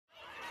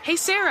Hey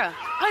Sarah,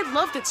 I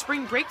love that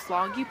spring break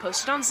vlog you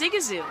posted on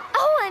Zigazoo.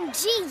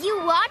 OMG,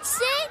 you watched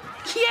it?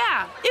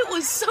 Yeah, it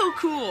was so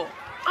cool.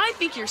 I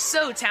think you're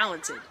so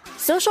talented.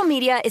 Social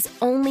media is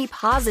only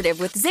positive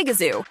with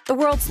Zigazoo, the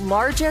world's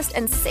largest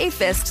and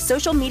safest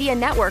social media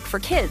network for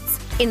kids.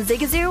 In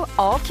Zigazoo,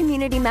 all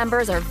community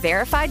members are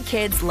verified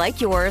kids like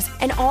yours,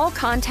 and all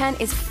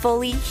content is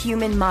fully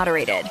human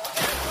moderated.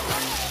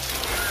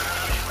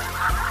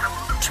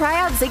 Try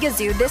out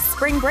Zigazoo this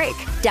spring break.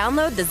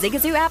 Download the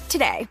Zigazoo app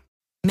today.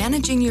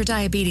 Managing your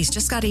diabetes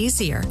just got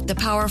easier. The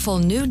powerful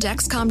new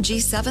Dexcom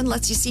G7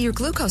 lets you see your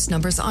glucose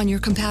numbers on your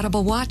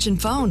compatible watch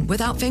and phone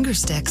without finger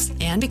sticks.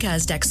 And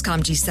because Dexcom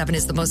G7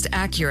 is the most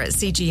accurate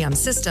CGM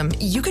system,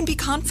 you can be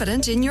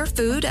confident in your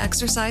food,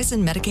 exercise,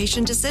 and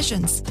medication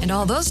decisions. And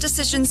all those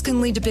decisions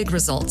can lead to big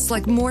results,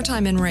 like more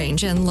time in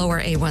range and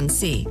lower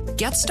A1C.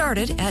 Get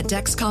started at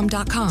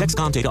Dexcom.com.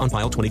 Dexcom data on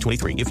file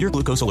 2023. If your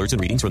glucose alerts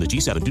and readings from the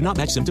G7 do not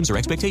match symptoms or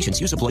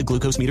expectations, use a blood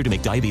glucose meter to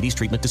make diabetes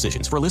treatment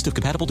decisions. For a list of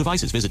compatible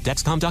devices, visit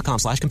Dexcom.com/compatibility.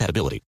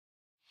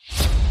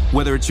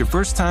 Whether it's your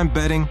first time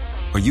betting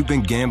or you've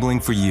been gambling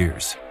for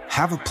years,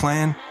 have a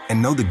plan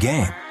and know the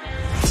game.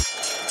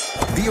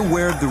 Be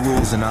aware of the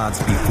rules and odds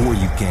before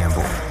you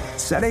gamble.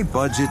 Set a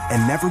budget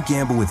and never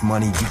gamble with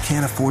money you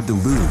can't afford to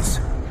lose.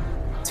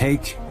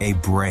 Take a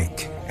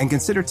break and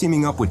consider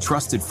teaming up with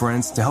trusted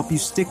friends to help you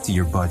stick to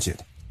your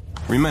budget.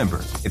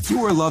 Remember, if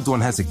you or a loved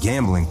one has a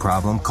gambling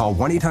problem, call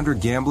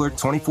 1-800-GAMBLER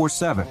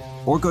 24/7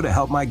 or go to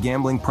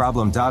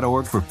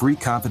helpmygamblingproblem.org for free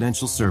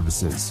confidential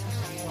services.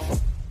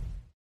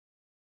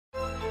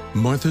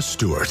 Martha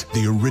Stewart,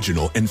 the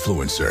original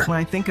influencer. When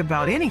I think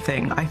about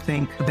anything, I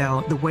think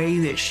about the way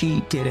that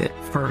she did it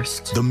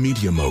first. The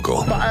media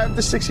mogul. 5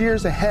 to 6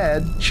 years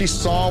ahead, she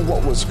saw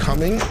what was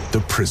coming.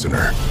 The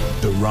prisoner.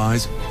 The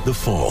rise, the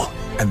fall,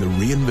 and the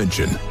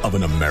reinvention of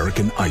an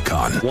American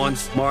icon.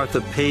 Once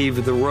Martha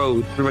paved the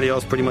road, everybody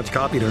else pretty much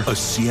copied her. A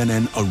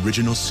CNN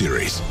original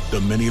series,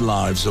 The Many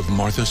Lives of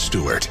Martha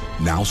Stewart,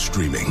 now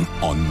streaming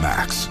on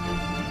Max.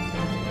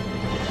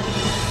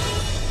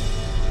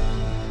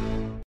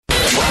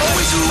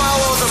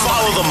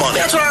 Follow the money.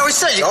 That's what I always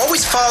say. You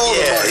always follow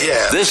the money.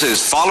 Yeah. This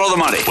is Follow the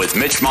Money with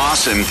Mitch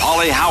Moss and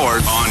Paulie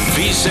Howard on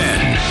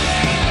VSiN.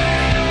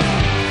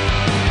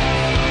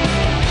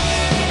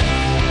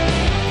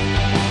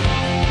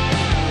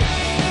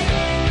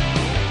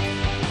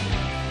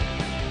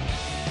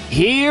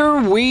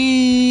 Here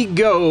we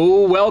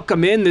go.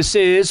 Welcome in. This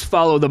is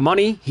Follow the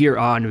Money here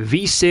on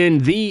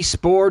VSiN, the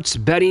Sports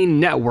Betting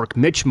Network.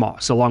 Mitch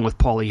Moss along with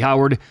Paulie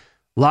Howard.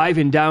 Live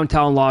in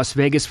downtown Las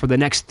Vegas for the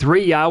next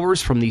 3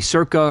 hours from the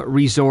Circa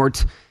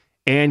Resort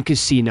and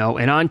Casino.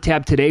 And on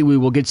tap today, we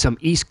will get some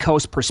East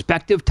Coast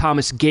perspective.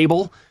 Thomas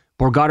Gable,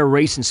 Borgata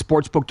Race and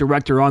Sportsbook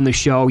Director on the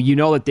show. You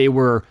know that they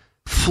were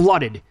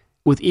flooded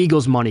with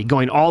Eagles money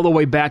going all the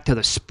way back to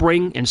the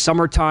spring and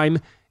summertime.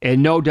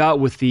 And no doubt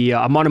with the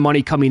amount of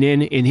money coming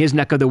in his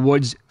neck of the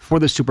woods for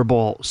the Super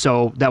Bowl.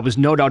 So that was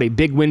no doubt a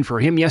big win for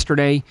him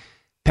yesterday.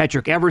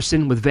 Patrick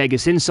Everson with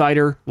Vegas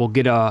Insider will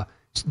get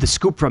the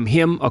scoop from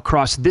him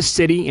across this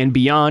city and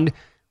beyond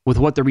with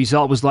what the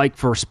result was like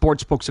for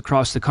sportsbooks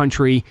across the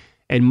country.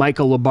 And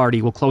Michael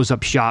Lombardi will close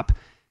up shop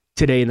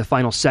today in the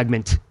final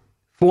segment.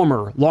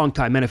 Former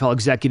longtime NFL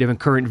executive and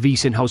current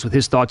VSiN host with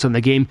his thoughts on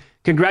the game.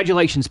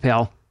 Congratulations,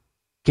 pal.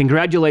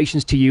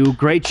 Congratulations to you.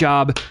 Great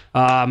job.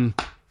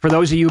 For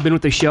those of you who've been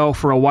with the show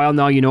for a while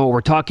now, you know what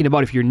we're talking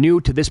about. If you're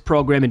new to this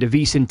program and to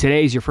VSiN,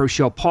 today is your first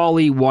show.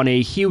 Paulie won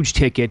a huge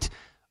ticket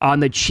on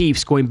the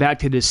Chiefs going back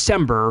to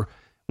December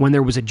when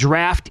there was a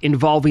draft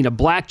involving a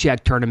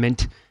blackjack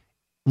tournament.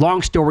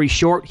 Long story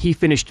short, he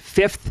finished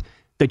 5th.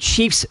 The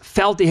Chiefs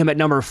fell to him at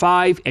number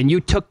 5, and you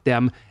took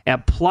them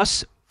at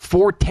plus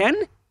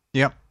 410?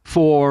 Yep.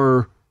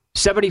 For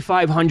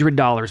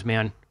 $7,500,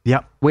 man.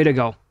 Yep. Way to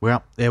go.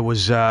 Well, it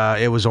was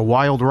a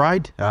wild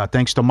ride.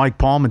 Thanks to Mike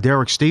Palm and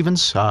Derek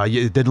Stevens.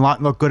 It did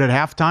not look good at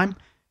halftime.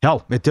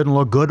 Hell, it didn't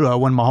look good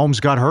when Mahomes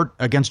got hurt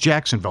against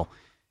Jacksonville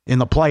in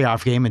the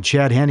playoff game, and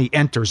Chad Henne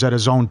enters at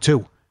his own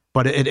 2.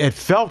 But it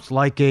felt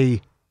like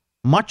a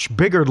much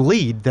bigger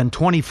lead than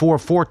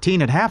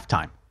 24-14 at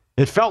halftime.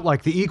 It felt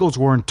like the Eagles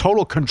were in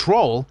total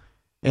control,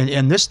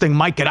 and this thing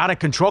might get out of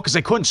control because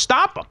they couldn't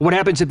stop them. What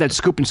happens if that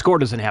scoop and score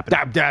doesn't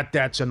happen?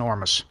 That's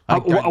enormous.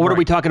 What are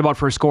we talking about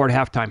for a score at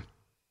halftime?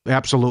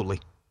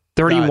 Absolutely.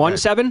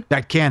 31-7?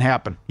 That can't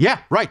happen. Yeah,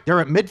 right. They're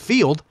at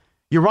midfield.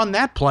 You run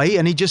that play,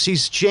 and he's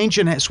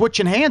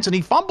switching hands, and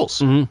he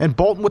fumbles. Mm-hmm. And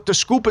Bolton with the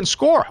scoop and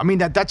score. I mean,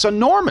 that's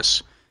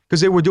enormous because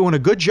they were doing a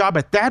good job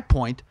at that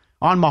point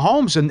on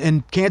Mahomes,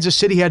 and Kansas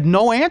City had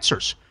no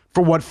answers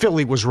for what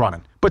Philly was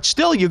running. But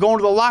still, you go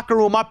into the locker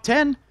room up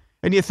 10,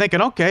 and you're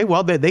thinking, okay,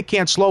 well, they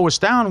can't slow us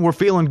down. We're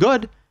feeling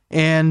good.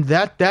 And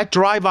that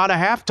drive out of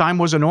halftime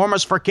was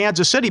enormous for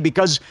Kansas City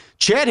because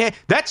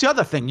that's the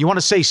other thing. You want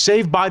to say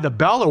saved by the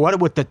bell or what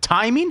with the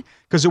timing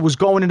because it was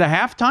going into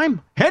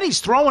halftime? Henne's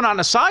throwing on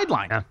the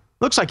sideline. Yeah.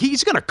 Looks like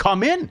he's going to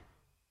come in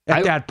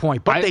at that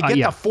point. But they get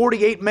the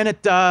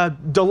 48-minute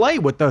delay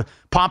with the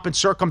pomp and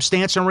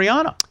circumstance and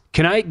Rihanna.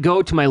 Can I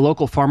go to my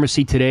local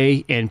pharmacy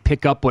today and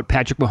pick up what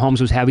Patrick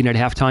Mahomes was having at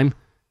halftime?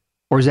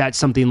 Or is that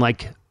something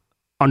like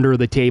under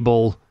the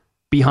table,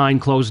 behind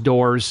closed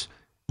doors,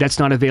 that's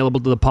not available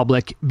to the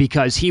public?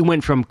 Because he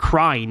went from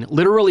crying,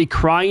 literally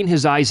crying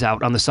his eyes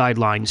out on the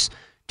sidelines,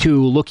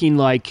 to looking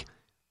like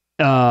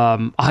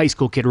a high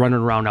school kid running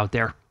around out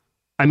there.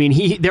 I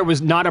mean, there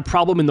was not a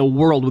problem in the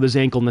world with his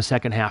ankle in the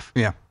second half.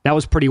 Yeah. That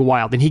was pretty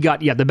wild. And he got,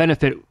 the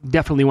benefit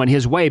definitely went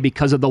his way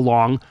because of the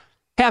long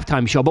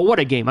halftime show. But what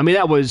a game. I mean,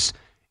 that was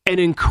an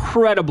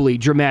incredibly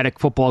dramatic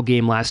football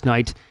game last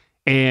night.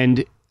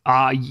 And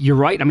you're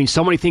right. I mean,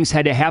 so many things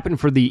had to happen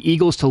for the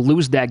Eagles to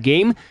lose that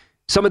game.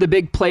 Some of the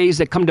big plays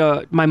that come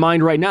to my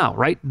mind right now,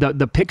 right?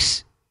 The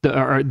picks,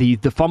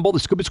 the fumble, the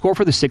scoop and score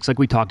for the 6, like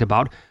we talked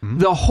about,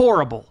 the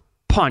horrible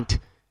punt,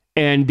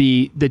 and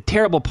the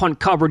terrible punt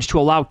coverage to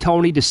allow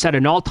Tony to set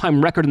an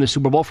all-time record in the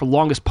Super Bowl for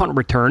longest punt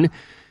return,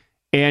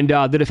 and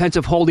the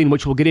defensive holding,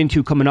 which we'll get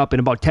into coming up in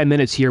about 10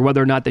 minutes here,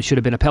 whether or not that should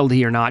have been a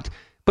penalty or not.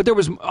 But there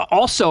was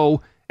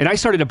also, and I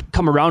started to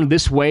come around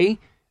this way.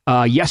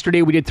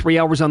 Yesterday we did 3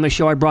 hours on the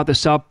show. I brought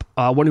this up.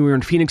 When we were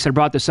in Phoenix, I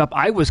brought this up.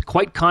 I was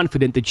quite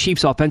confident the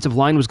Chiefs' offensive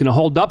line was going to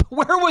hold up.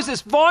 Where was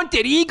this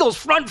vaunted Eagles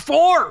front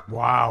four?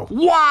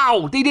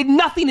 Wow. They did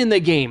nothing in the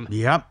game.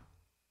 Yep.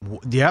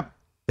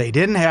 They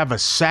didn't have a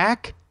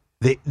sack.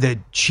 The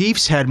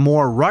Chiefs had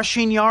more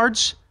rushing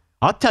yards.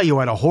 I'll tell you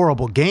what a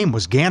horrible game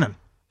was Gannon.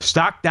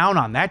 Stock down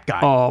on that guy.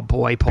 Oh,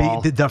 boy,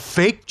 Paul. The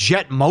fake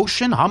jet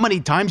motion, how many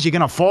times are you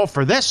going to fall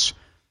for this?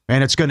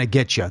 And it's going to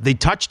get you. The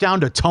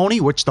touchdown to Tony,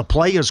 which the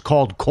play is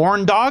called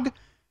corn dog.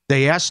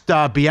 They asked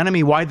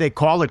Bieniemy why they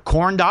call it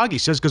corn dog. He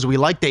says, because we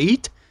like to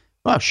eat.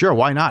 Well, sure,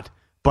 why not?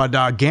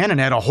 But Gannon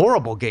had a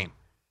horrible game.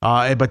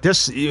 But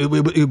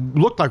it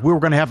looked like we were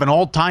going to have an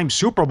all-time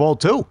Super Bowl,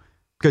 too.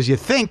 Because you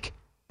think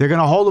they're going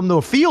to hold them to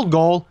a field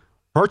goal.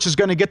 Hurts is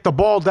going to get the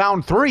ball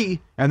down 3,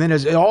 and then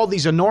there's all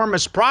these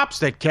enormous props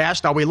that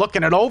cast. Are we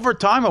looking at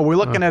overtime? Are we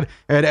looking at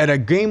a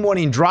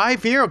game-winning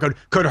drive here?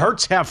 Could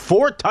Hurts have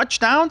 4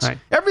 touchdowns? Right.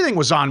 Everything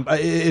was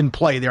in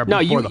play there. No,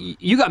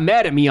 you got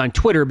mad at me on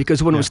Twitter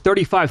because when it was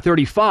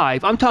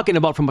 35-35, I'm talking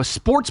about from a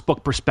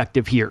sportsbook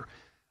perspective here.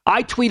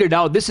 I tweeted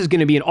out this is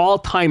going to be an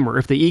all-timer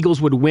if the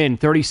Eagles would win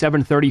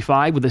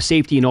 37-35 with a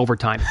safety in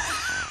overtime.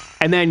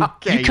 And then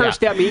you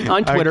cursed at me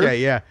on Twitter.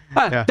 Okay, yeah.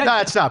 No,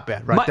 it's not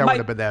bad. Right, that would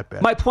have been that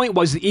bad. My point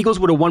was the Eagles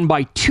would have won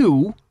by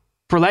 2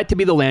 for that to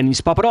be the landing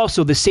spot, but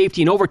also the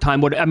safety in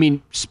overtime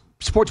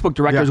sportsbook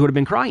directors would have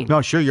been crying.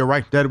 No, sure, you're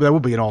right. That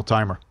would be an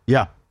all-timer.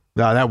 Yeah.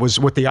 That was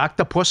with the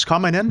octopus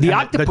coming in. The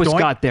octopus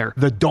got there.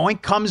 The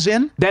doink comes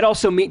in. That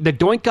also mean the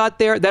doink got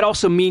there. That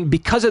also mean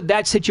because of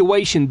that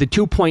situation, the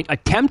 2-point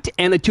attempt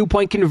and the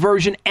 2-point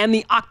conversion and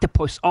the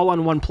octopus all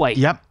on one play.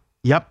 Yep.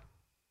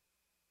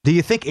 Do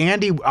you think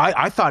Andy?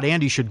 I thought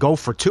Andy should go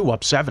for 2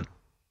 up 7.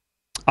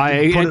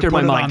 It entered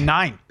my mind. On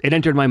 9. It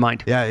entered my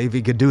mind. Yeah, if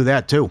he could do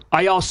that too.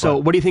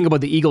 What do you think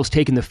about the Eagles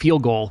taking the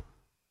field goal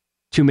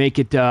to make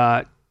it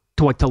to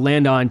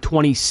land on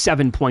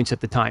 27 points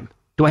at the time?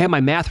 Do I have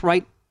my math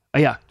right?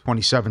 Yeah.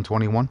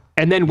 27-21.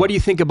 And then what do you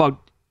think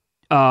about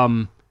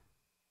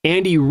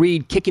Andy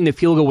Reid kicking the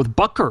field goal with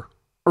Butker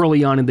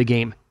early on in the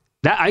game?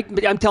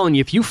 I'm telling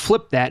you, if you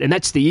flip that, and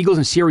that's the Eagles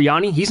and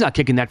Sirianni, he's not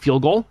kicking that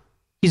field goal.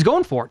 He's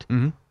going for it.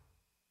 Mm-hmm.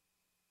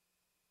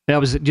 That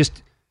was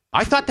just...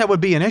 I thought that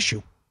would be an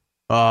issue,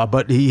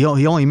 but he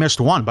only missed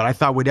 1. But I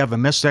thought we'd have a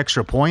missed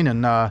extra point,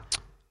 and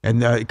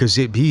because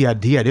he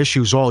had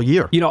issues all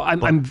year.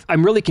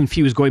 I'm really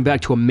confused going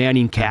back to a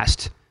Manning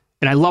cast,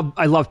 and I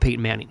love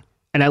Peyton Manning,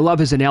 and I love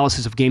his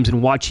analysis of games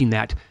and watching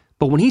that.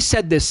 But when he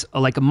said this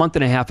like a month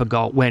and a half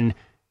ago, when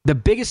the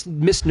biggest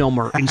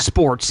misnomer in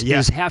sports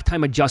is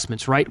halftime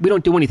adjustments, right? We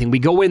don't do anything. We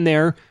go in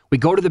there, we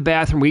go to the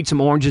bathroom, we eat some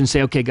oranges and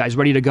say, okay, guys,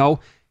 ready to go?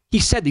 He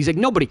said, he's like,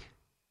 nobody.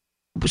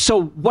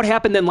 So what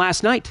happened then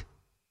last night?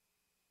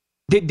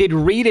 Did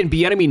Reid and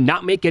Bieniemy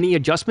not make any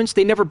adjustments?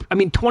 They never,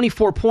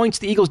 24 points,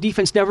 the Eagles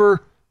defense they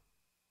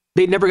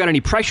never got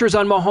any pressures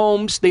on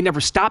Mahomes. They never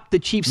stopped the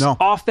Chiefs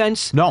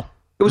offense. No.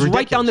 It was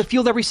right down the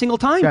field every single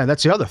time. Yeah,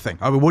 that's the other thing.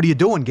 What are you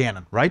doing,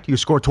 Gannon, right? You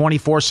score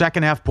 24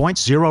 second-half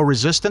points, 0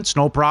 resistance,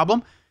 no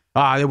problem.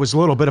 There was a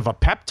little bit of a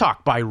pep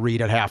talk by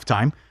Reid at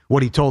halftime,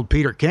 what he told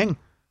Peter King.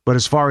 But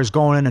as far as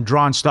going in and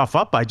drawing stuff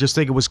up, I just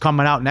think it was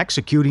coming out and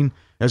executing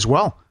as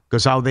well.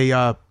 Because how they,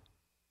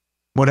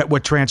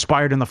 what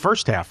transpired in the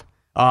first half.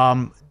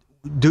 How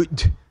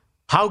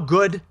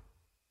good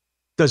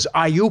does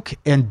Ayuk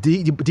and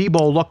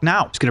Debo look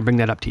now? I was going to bring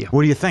that up to you.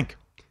 What do you think?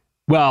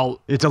 Well,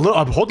 it's a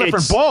whole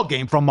different ball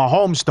game from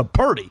Mahomes to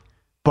Purdy.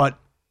 But,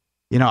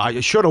 I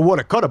shoulda,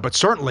 woulda, coulda. But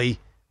certainly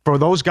for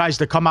those guys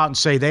to come out and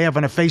say they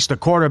haven't faced a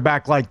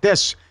quarterback like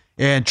this,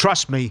 and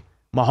trust me,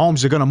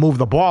 Mahomes are going to move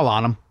the ball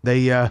on them.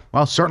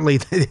 Certainly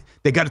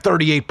they got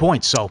 38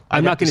 points. So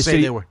I'm not going to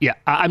sit.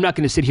 I'm not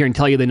going to sit here and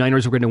tell you the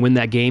Niners were going to win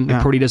that game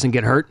if Purdy doesn't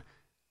get hurt.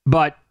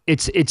 But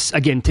it's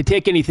again, to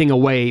take anything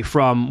away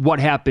from what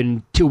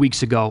happened 2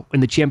 weeks ago in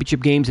the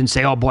championship games and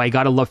say, oh boy, I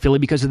got to love Philly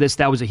because of this.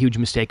 That was a huge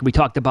mistake. We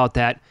talked about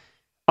that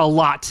a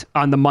lot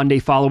on the Monday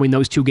following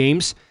those 2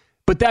 games.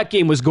 But that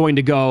game was going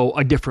to go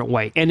a different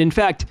way. And in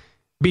fact,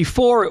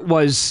 before it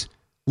was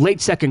late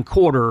second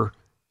quarter,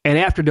 And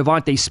after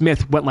Devontae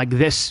Smith went like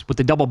this with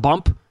the double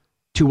bump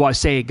to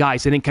say,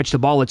 guys, they didn't catch the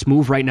ball, let's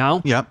move right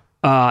now. Yep.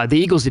 The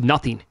Eagles did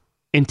nothing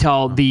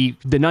until the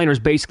Niners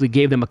basically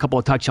gave them a couple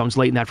of touchdowns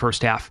late in that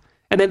first half.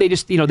 And then they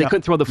just, they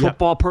couldn't throw the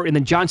football. And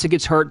then Johnson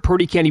gets hurt.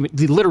 Purdy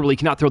literally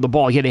cannot throw the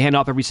ball. He had to hand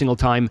off every single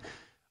time.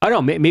 I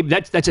don't know. Maybe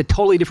that's a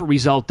totally different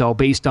result, though,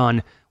 based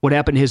on what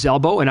happened to his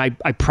elbow. And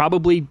I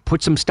probably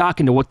put some stock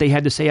into what they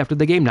had to say after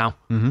the game now.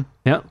 Mm-hmm.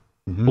 Yeah.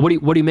 Mm-hmm. Well,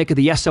 what do you make of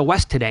the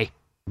SOS today?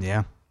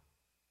 Yeah.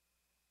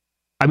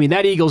 I mean,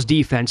 that Eagles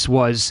defense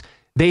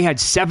they had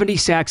 70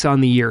 sacks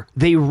on the year.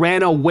 They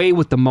ran away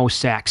with the most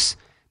sacks.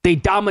 They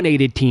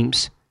dominated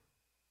teams.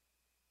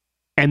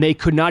 And they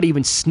could not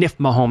even sniff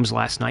Mahomes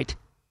last night.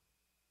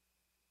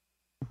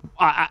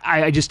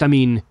 I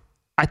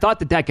thought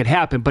that could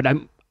happen, but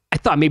I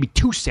thought maybe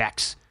 2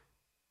 sacks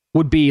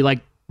would be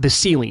like the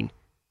ceiling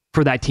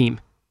for that team.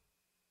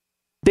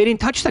 They didn't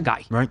touch the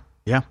guy. Right.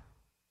 Yeah.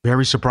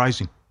 Very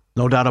surprising.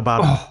 No doubt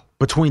about it.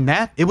 Between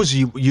that, it was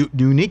a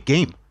unique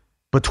game.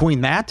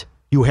 Between that,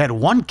 you had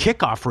 1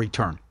 kickoff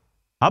return.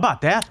 How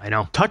about that? I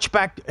know.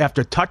 Touchback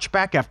after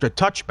touchback after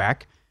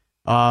touchback.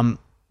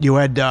 You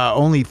had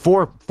only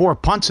four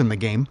punts in the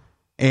game,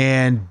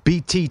 and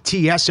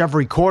BTTS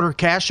every quarter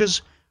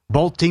cashes.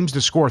 Both teams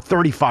to score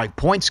 35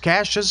 points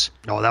cashes.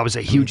 Oh, that was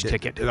a huge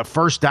ticket. The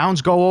first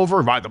downs go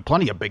over.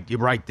 Plenty of big. You're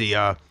right.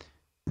 The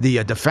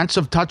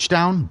defensive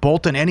touchdown,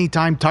 Bolton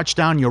anytime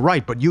touchdown. You're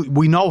right, but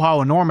we know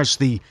how enormous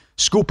the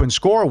scoop and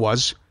score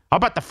was. How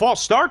about the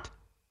false start?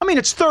 I mean,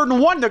 it's 3rd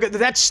and 1.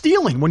 That's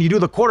stealing when you do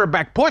the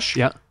quarterback push.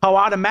 Yeah. How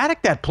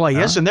automatic that play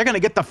is, and they're going to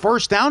get the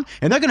first down,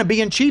 and they're going to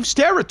be in Chiefs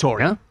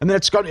territory. Yeah. And then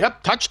it's going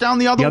touchdown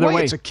the other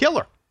way. It's a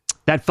killer.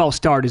 That false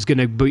start is going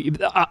to be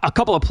a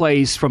couple of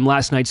plays from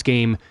last night's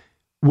game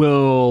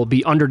will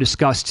be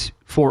under-discussed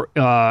from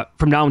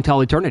now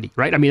until eternity,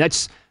 right? I mean,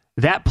 that's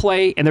that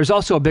play, and there's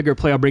also a bigger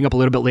play I'll bring up a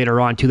little bit later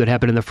on, too, that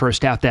happened in the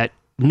first half that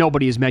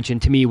nobody has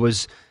mentioned. To me,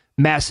 was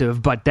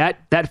massive, but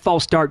that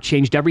false start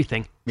changed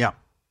everything. Yeah.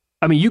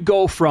 I mean, you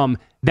go from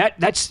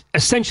that's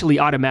essentially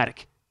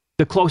automatic,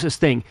 the closest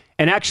thing.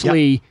 And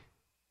actually,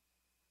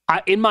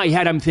 in my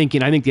head, I'm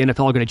thinking, I think the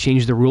NFL are going to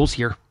change the rules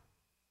here.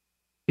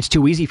 It's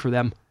too easy for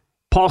them.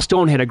 Paul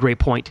Stone had a great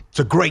point. It's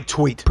a great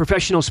tweet.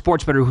 Professional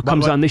sports bettor who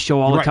comes on this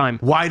show all the time.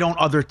 Why don't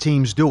other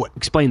teams do it?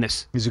 Explain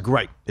this. This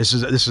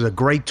is a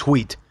great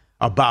tweet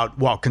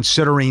about,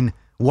 considering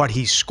what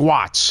he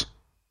squats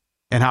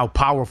and how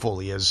powerful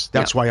he is.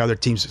 That's why other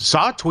teams.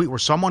 Saw a tweet where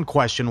someone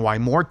questioned why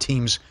more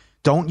teams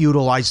don't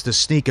utilize the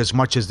sneak as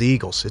much as the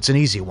Eagles. It's an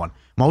easy one.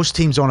 Most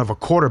teams don't have a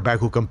quarterback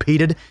who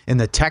competed in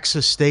the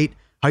Texas State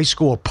High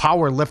School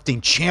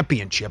Powerlifting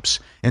Championships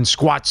and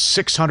squats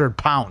 600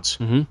 pounds.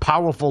 Mm-hmm.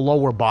 Powerful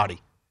lower body.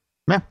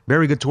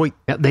 Very good tweet.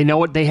 Yeah, they know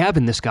what they have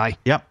in this guy.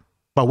 Yep.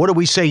 But what did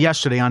we say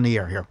yesterday on the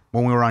air here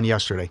when we were on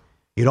yesterday?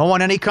 You don't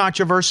want any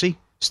controversy.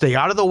 Stay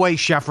out of the way,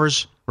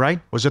 Sheffers, right?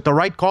 Was it the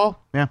right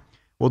call? Yeah.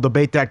 We'll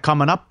debate that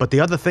coming up. But the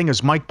other thing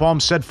is Mike Palm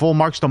said, full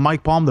marks to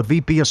Mike Palm, the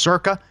VP of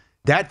Circa.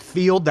 That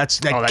field, that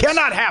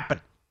cannot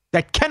happen.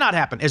 That cannot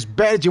happen. As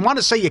bad as you want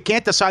to say you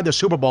can't decide the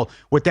Super Bowl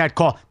with that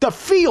call, the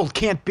field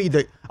can't be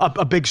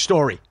a big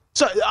story.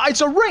 So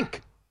it's a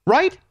rink,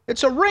 right?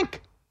 It's a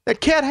rink.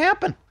 That can't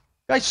happen.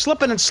 Guys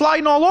slipping and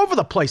sliding all over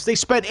the place. They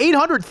spent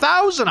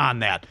 $800,000 on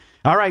that.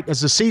 All right,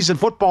 as the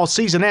football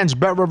season ends,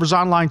 Bet Rivers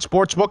Online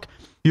Sportsbook,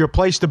 your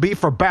place to be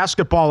for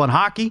basketball and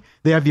hockey.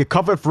 They have you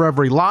covered for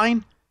every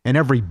line and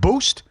every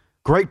boost.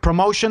 Great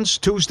promotions.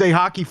 Tuesday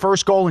hockey,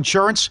 first goal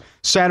insurance.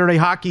 Saturday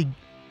hockey,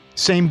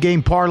 same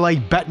game parlay,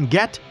 bet and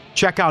get.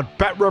 Check out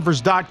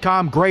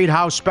BetRivers.com. Great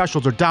house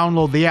specials, or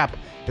download the app.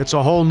 It's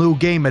a whole new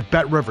game at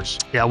Bet Rivers.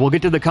 Yeah, we'll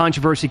get to the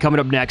controversy coming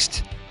up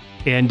next.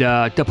 And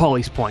to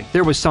Paulie's point,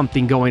 there was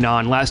something going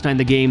on last night in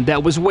the game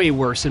that was way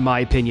worse, in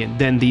my opinion,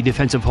 than the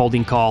defensive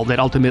holding call that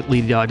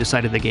ultimately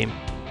decided the game.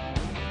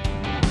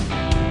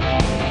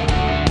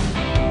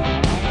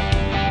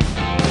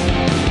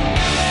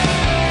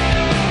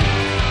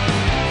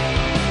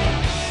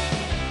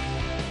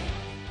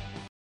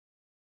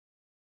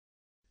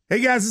 Hey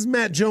guys, this is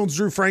Matt Jones,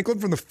 Drew Franklin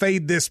from the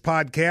Fade This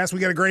podcast.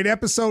 We got a great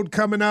episode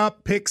coming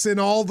up, picks in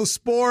all the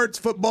sports,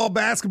 football,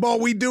 basketball,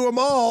 we do them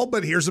all,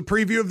 but here's a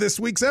preview of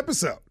this week's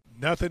episode.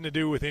 Nothing to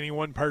do with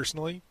anyone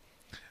personally,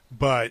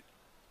 but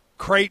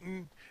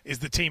Creighton is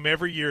the team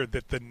every year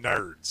that the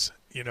nerds,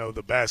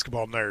 the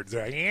basketball nerds,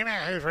 they're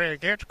like, who's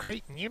against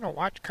Creighton,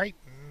 watch Creighton.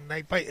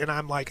 They play, and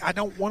I'm like, I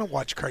don't want to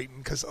watch Creighton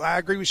because I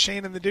agree with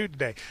Shane and the dude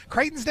today.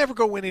 Creighton's never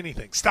going to win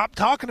anything. Stop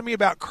talking to me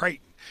about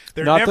Creighton.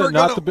 They're not never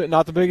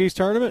not the Big East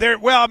tournament.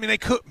 They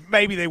could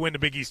maybe they win the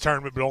Big East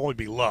tournament, but it'll only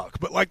be luck.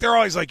 But they're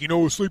always like,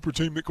 a sleeper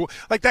team that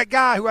like that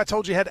guy who I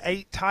told you had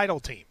 8 title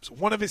teams.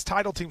 One of his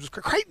title teams was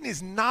Creighton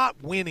is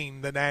not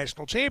winning the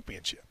national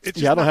championship. I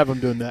don't have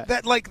them doing that.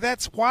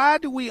 That's why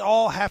do we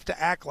all have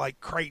to act like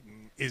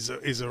Creighton is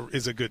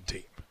a good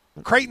team?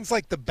 Creighton's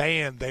like the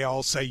band they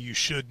all say you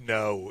should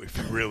know if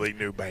you really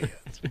knew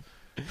bands.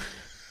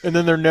 And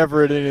then they're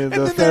never at any of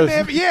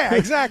the yeah,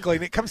 exactly.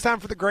 And it comes time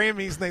for the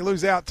Grammys, and they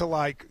lose out to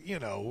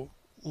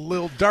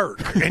Lil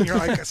Durk, and you're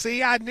like,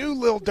 see, I knew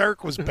Lil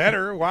Durk was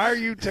better. Why are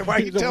you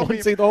telling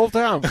me? See the whole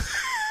time.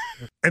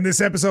 And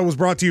this episode was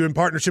brought to you in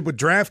partnership with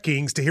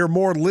DraftKings. To hear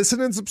more, listen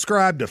and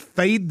subscribe to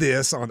Fade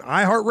This on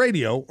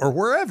iHeartRadio or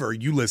wherever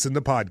you listen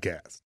to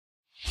podcasts.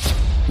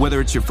 Whether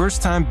it's your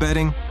first time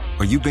betting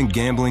or you've been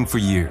gambling for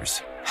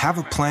years, have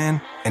a plan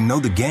and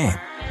know the game.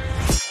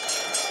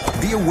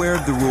 Be aware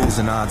of the rules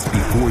and odds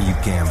before you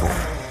gamble.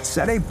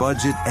 Set a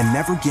budget and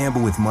never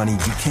gamble with money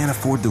you can't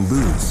afford to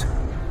lose.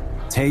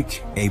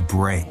 Take a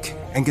break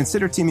and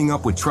consider teaming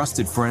up with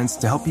trusted friends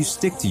to help you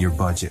stick to your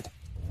budget.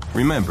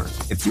 Remember,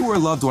 if you or a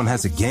loved one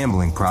has a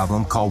gambling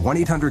problem, call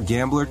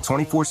 1-800-GAMBLER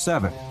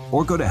 24/7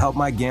 or go to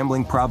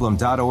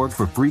helpmygamblingproblem.org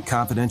for free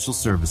confidential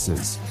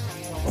services.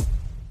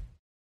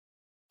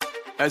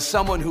 As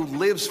someone who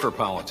lives for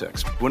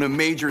politics, when a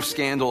major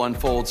scandal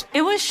unfolds,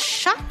 it was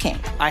shocking.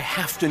 I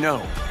have to know,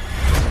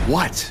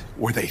 what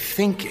were they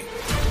thinking?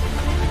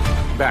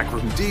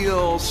 Backroom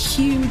deals,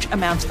 huge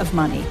amounts of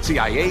money,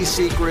 CIA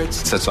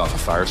secrets, sets off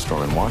a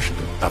firestorm in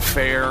Washington,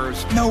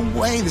 affairs. No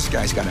way this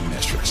guy's got a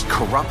mistress.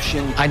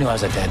 Corruption. I knew I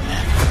was a dead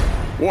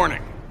man.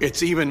 Warning,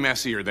 it's even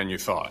messier than you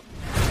thought.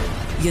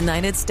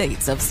 United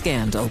States of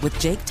Scandal with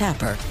Jake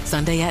Tapper,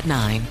 Sunday at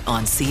 9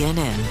 on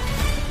CNN.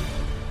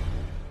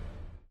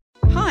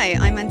 Hi,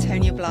 I'm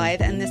Antonia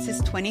Blythe, and this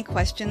is 20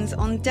 Questions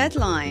on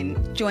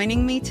Deadline.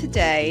 Joining me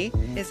today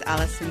is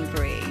Alison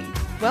Brie.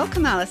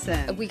 Welcome,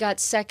 Alison. We got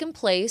second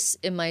place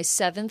in my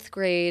 7th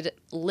grade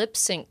lip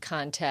sync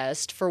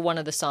contest for one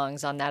of the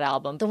songs on that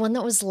album. The one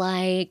that was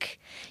like,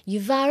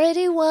 "You've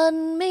already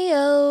won me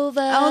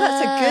over." Oh,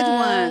 that's a good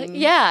one.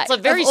 Yeah. It's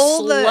very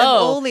slow. Of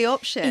all the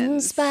options.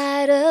 In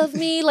spite of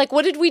me. Like,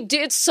 what did we do?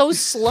 It's so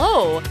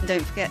slow.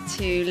 Don't forget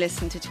to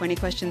listen to 20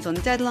 Questions on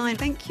Deadline.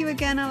 Thank you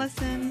again,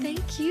 Alison.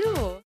 Thank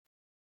you.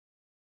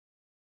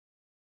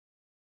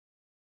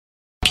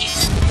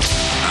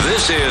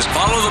 This is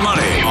Follow the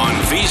Money on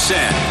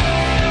VSiN.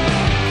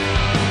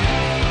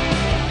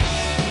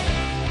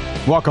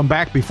 Welcome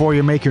back. Before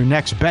you make your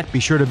next bet, be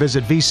sure to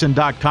visit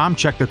VSiN.com.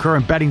 Check the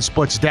current betting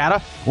splits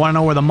data. Want to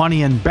know where the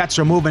money and bets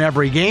are moving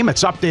every game?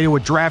 It's updated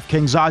with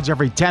DraftKings odds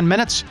every 10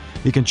 minutes.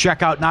 You can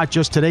check out not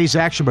just today's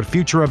action, but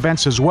future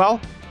events as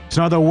well. It's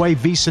another way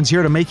VSiN's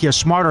here to make you a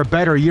smarter,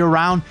 better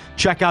year-round.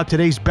 Check out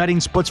today's betting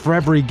splits for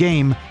every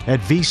game at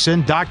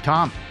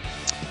VSiN.com.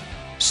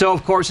 So,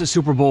 of course, the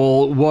Super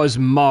Bowl was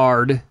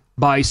marred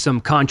by some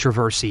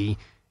controversy.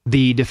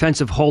 The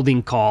defensive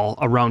holding call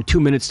around 2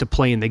 minutes to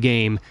play in the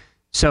game.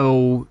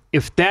 So,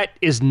 if that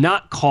is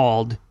not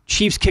called,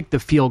 Chiefs kick the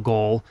field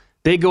goal.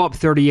 They go up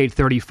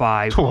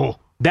 38-35. Oh.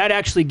 That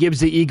actually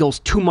gives the Eagles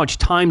too much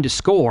time to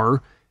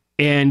score.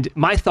 And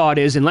my thought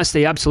is, unless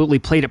they absolutely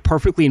played it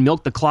perfectly and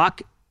milked the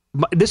clock,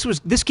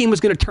 this game was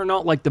going to turn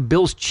out like the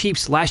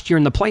Bills-Chiefs last year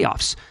in the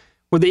playoffs,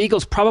 where the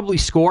Eagles probably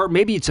score.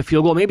 Maybe it's a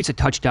field goal, maybe it's a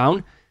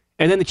touchdown.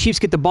 And then the Chiefs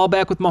get the ball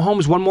back with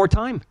Mahomes one more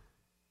time.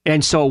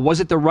 And so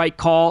was it the right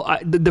call?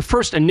 The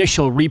first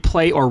initial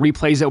replay or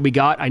replays that we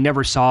got, I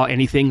never saw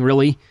anything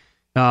really.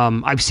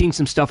 I've seen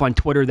some stuff on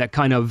Twitter that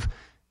kind of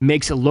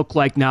makes it look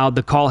like now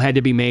the call had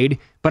to be made.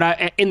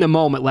 But in the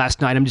moment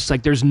last night, I'm just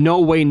like, there's no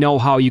way, no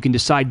how you can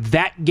decide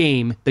that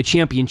game, the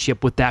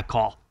championship, with that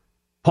call.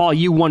 Paul,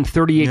 you won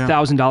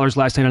 $38,000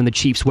 last night on the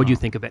Chiefs. What'd you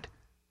think of it?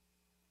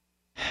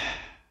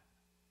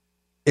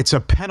 It's a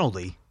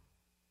penalty.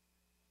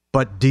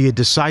 But do you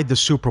decide the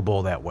Super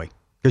Bowl that way?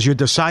 Because you're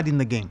deciding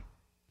the game,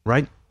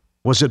 right?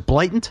 Was it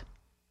blatant?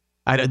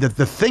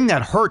 The thing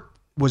that hurt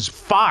was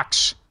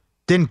Fox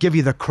didn't give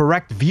you the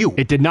correct view.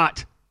 It did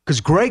not.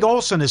 Because Greg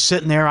Olsen is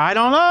sitting there, I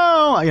don't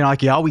know, like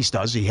he always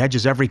does. He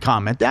hedges every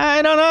comment.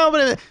 I don't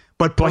know.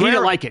 But he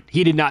didn't like it.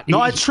 He did not.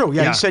 No, it's true.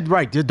 Yeah, he said,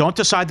 right, don't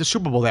decide the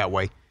Super Bowl that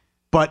way.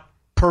 But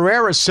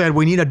Pereira said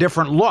we need a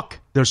different look.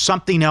 There's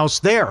something else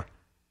there.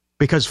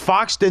 Because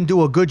Fox didn't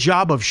do a good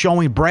job of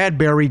showing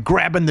Bradbury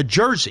grabbing the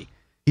jersey.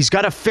 He's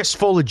got a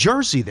fistful of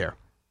jersey there.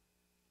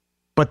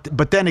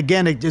 But then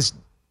again,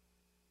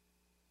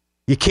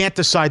 you can't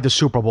decide the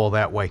Super Bowl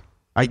that way.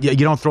 You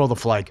don't throw the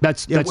flag.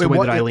 That's the way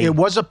that I lean. It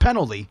was a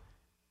penalty,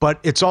 but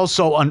it's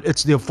also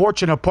it's the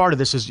unfortunate part of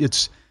this is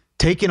it's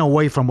taken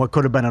away from what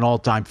could have been an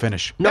all-time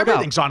finish. No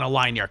Everything's doubt. on the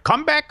line here.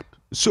 Comeback,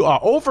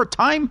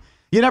 overtime,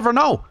 you never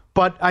know.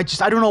 But I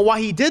don't know why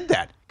he did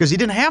that, because he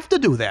didn't have to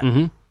do that.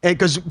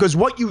 Because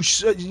what you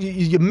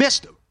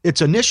missed,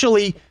 it's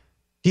initially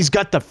he's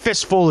got the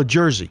fistful of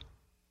jersey.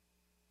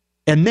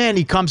 And then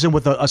he comes in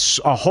with a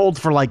hold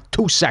for like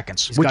 2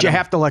 seconds, which you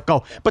have to let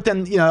go. But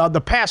then,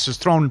 the pass is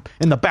thrown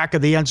in the back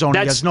of the end zone. He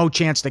has no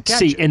chance to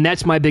catch it. And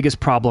that's my biggest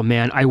problem,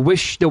 man. I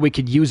wish that we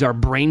could use our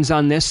brains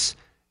on this.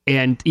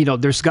 And,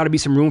 there's got to be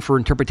some room for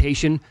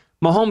interpretation.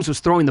 Mahomes was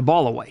throwing the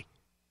ball away.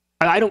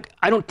 I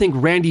don't think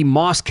Randy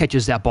Moss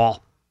catches that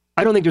ball.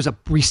 I don't think there's a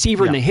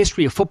receiver in the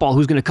history of football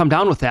who's going to come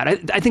down with that.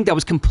 I think that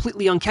was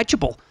completely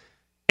uncatchable.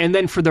 And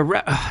then for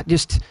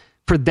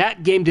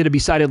that game to be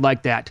decided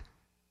like that,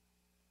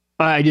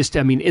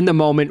 in the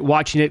moment,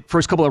 watching it,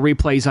 first couple of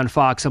replays on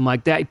Fox, I'm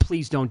like,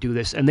 please don't do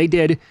this. And they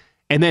did.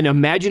 And then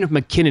imagine if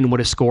McKinnon would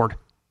have scored.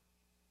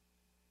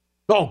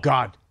 Oh,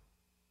 God.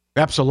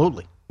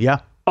 Absolutely. Yeah.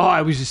 Oh,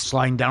 I was just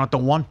sliding down at the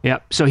 1.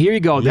 Yep. So here you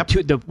go. Yep.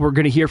 We're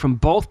going to hear from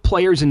both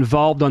players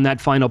involved on that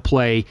final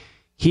play.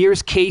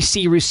 Here's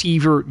KC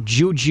receiver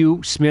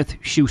Juju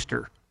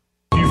Smith-Schuster.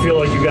 Do you feel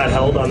like you got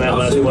held on that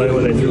last play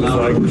when they threw the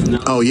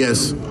flag? Oh,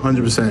 yes,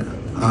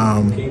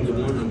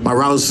 100%. My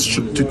route was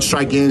to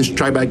strike in,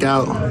 strike back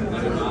out.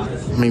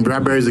 I mean,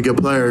 Bradbury's a good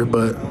player,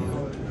 but,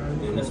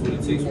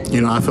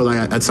 I feel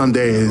like at some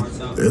day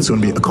it's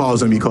going to be a call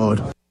is going to be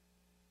called.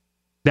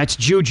 That's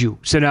Juju.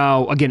 So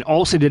now, again,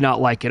 Olsen did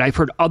not like it. I've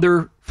heard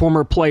other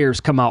former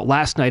players come out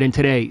last night and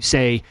today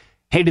say,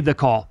 hated the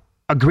call.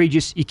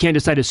 Egregious. You can't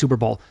decide a Super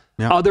Bowl.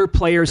 Yeah. Other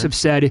players have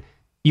said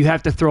you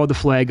have to throw the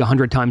flag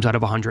 100 times out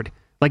of 100.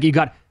 Like you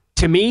got,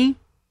 to me,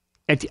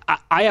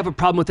 I have a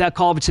problem with that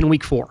call if it's in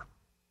week 4.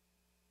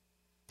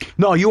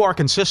 No, you are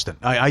consistent.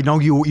 I know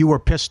you were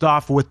pissed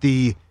off with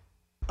the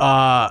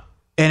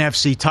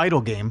NFC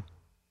title game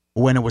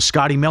when it was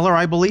Scotty Miller,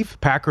 I believe,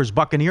 Packers,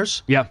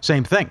 Buccaneers. Yeah.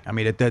 Same thing. I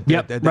mean,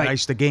 that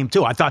iced the game,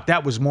 too. I thought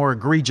that was more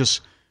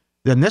egregious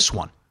than this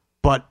one.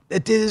 But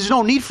there's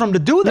no need for him to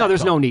do that. No,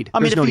 there's no need. I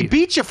mean, if he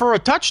beats you for a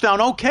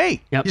touchdown,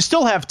 okay. Yep. You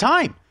still have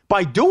time.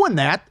 By doing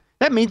that,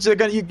 that means you're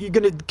going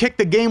to kick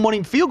the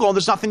game-winning field goal.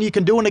 There's nothing you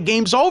can do, and the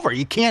game's over.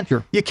 You can't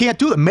do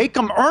that. Make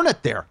him earn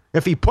it there.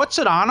 If he puts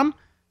it on him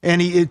and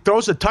he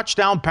throws a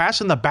touchdown pass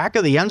in the back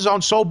of the end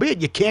zone, so be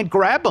it. You can't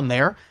grab him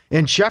there.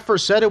 And Sheffer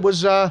said it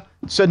was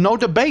said no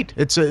debate.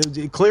 It's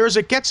clear as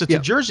it gets. It's a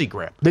jersey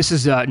grab. This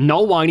is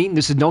no whining.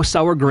 This is no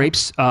sour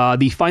grapes.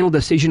 The final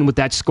decision with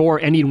that score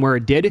ending where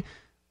it did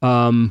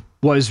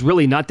was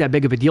really not that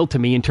big of a deal to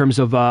me in terms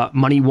of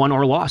money won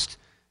or lost.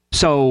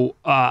 So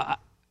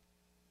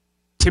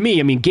to me,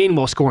 I mean,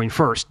 Gainwell scoring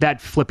first,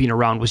 that flipping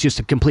around was just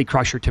a complete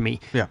crusher to me.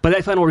 Yeah. But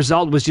that final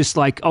result was just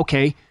like,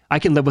 okay, I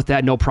can live with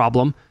that, no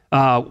problem.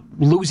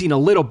 Losing a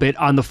little bit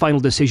on the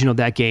final decision of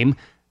that game.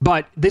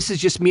 But this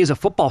is just me as a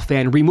football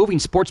fan, removing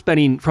sports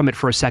betting from it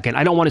for a second.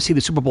 I don't want to see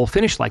the Super Bowl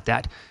finish like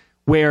that,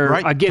 where,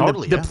 again,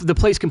 the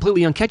play's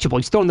completely uncatchable.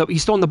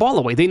 He's throwing the ball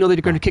away. They know they're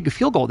going to kick a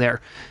field goal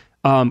there.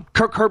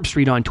 Kirk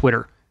Herbstreit on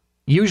Twitter.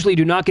 Usually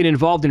do not get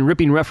involved in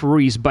ripping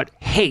referees, but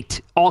hate,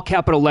 all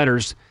capital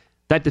letters,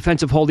 that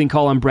defensive holding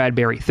call on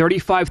Bradbury.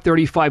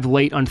 35-35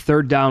 late on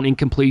third down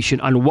incompletion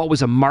on what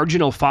was a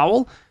marginal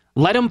foul.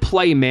 Let him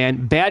play,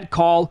 man. Bad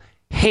call.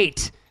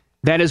 Hate.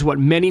 That is what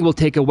many will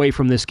take away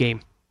from this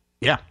game.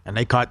 Yeah, and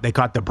they caught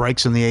the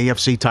breaks in the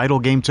AFC title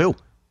game too,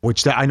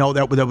 which I know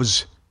that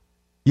was.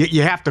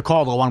 You have to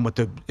call the one with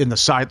in the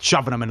side,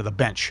 shoving him into the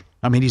bench.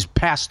 I mean, he's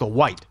past the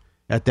white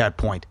at that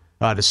point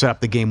to set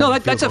up the game. No,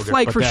 that's a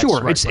flag for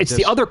sure. Right, it's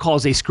the other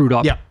calls they screwed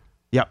up.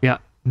 Yeah.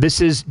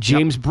 This is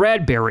James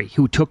Bradbury,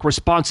 who took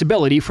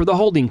responsibility for the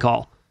holding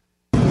call.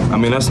 I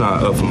mean, that's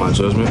not up for my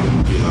judgment.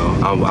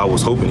 I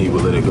was hoping he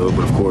would let it go,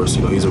 but of course,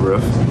 he's a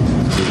ref.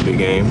 It's a big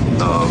game,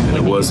 and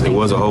it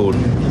was a hold,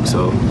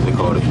 so they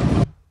called it.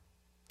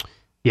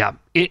 Yeah,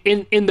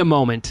 in the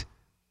moment,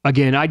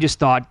 again, I just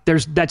thought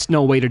that's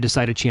no way to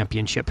decide a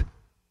championship.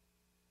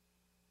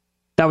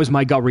 That was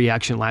my gut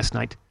reaction last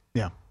night.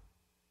 Yeah.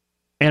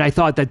 And I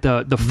thought that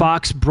the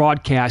Fox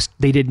broadcast,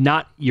 they did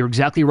not, you're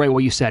exactly right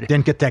what you said.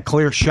 Didn't get that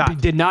clear shot.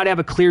 Did not have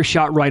a clear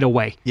shot right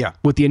away. Yeah.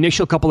 With the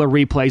initial couple of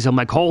replays, I'm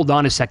like, hold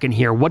on a second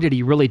here. What did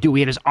he really do?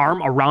 He had his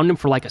arm around him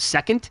for like a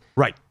second?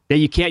 Right.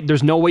 That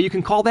there's no way you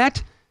can call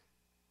that?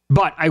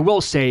 But I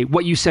will say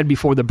what you said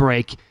before the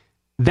break,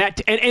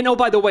 that, and oh,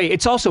 by the way,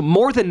 it's also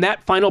more than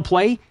that final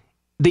play,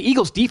 the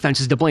Eagles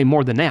defense is to blame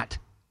more than that.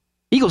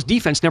 Eagles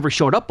defense never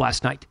showed up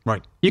last night.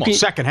 Right.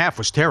 Second half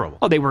was terrible.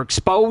 Oh, they were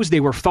exposed. They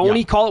were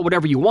phony. Call it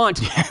whatever you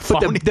want.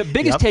 But the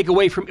biggest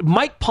takeaway from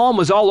Mike Palm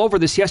was all over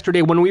this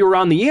yesterday when we were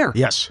on the air.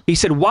 Yes. He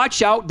said,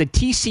 watch out, the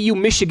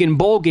TCU-Michigan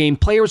bowl game,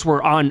 players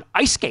were on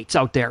ice skates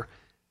out there.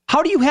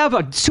 How do you have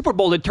a Super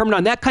Bowl determined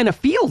on that kind of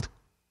field?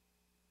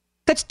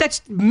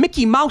 That's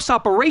Mickey Mouse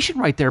operation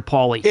right there,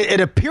 Paulie. It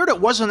appeared it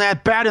wasn't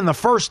that bad in the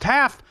first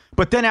half,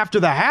 but then after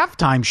the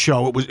halftime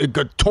show, it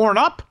got torn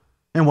up.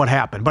 And what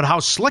happened, but how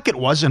slick it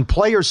was, and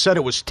players said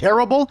it was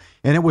terrible,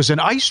 and it was an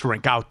ice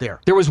rink out there.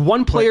 There was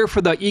one player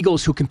for the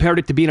Eagles who compared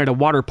it to being at a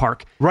water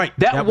park. Right.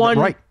 That one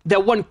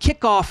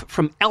kickoff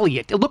from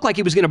Elliott, it looked like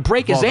he was going to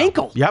break his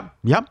ankle.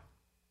 Yep.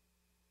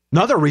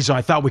 Another reason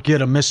I thought we could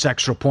get a missed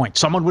extra point.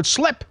 Someone would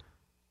slip.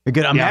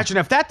 Imagine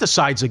if that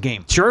decides a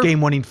game. Sure.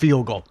 Game-winning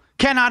field goal.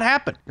 Cannot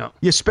happen. No.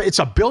 It's a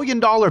 $1 billion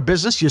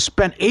business. You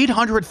spent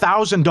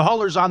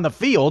 $800,000 on the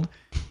field,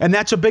 and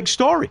that's a big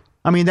story.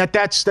 I mean,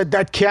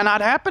 that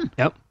cannot happen.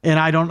 Yep. And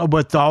I don't know,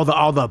 but all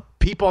the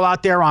people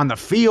out there on the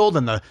field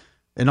and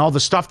all the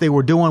stuff they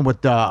were doing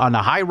with on the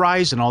high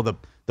rise and all the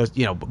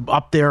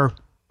up there,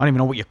 I don't even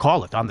know what you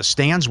call it, on the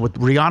stands what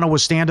Rihanna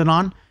was standing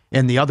on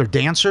and the other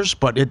dancers,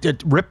 but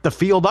it ripped the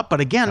field up. But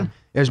again,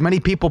 as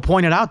many people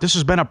pointed out, this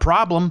has been a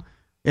problem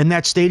in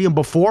that stadium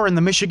before in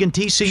the Michigan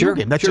TCU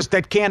game.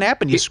 That can't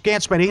happen. You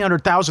can't spend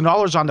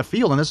 $800,000 on the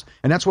field,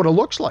 and that's what it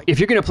looks like. If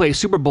you're going to play a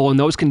Super Bowl in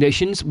those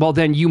conditions, well,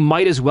 then you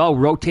might as well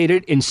rotate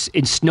it in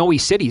snowy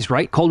cities,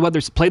 right? Cold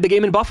weather. Play the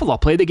game in Buffalo.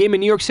 Play the game in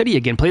New York City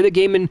again. Play the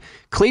game in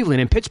Cleveland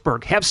and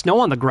Pittsburgh. Have snow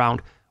on the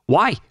ground.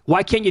 Why?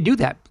 Why can't you do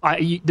that?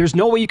 There's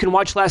no way you can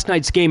watch last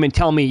night's game and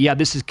tell me, yeah,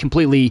 this is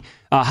completely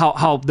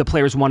how the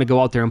players want to go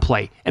out there and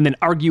play, and then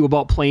argue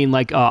about playing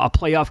like a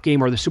playoff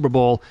game or the Super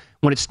Bowl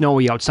when it's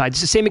snowy outside.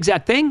 It's the same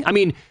exact thing. I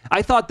mean,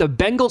 I thought the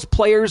Bengals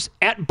players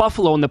at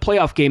Buffalo in the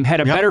playoff game had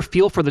a better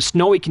feel for the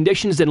snowy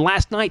conditions than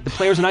last night, the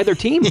players on either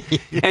team.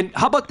 And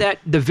how about that,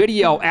 the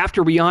video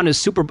after Rihanna's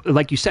Super,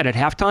 like you said, at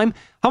halftime,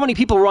 how many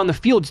people were on the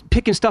field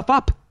picking stuff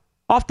up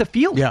off the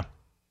field? Yeah.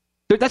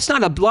 That's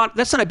not a lot.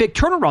 That's not a big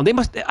turnaround. They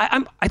must.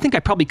 I think I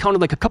probably counted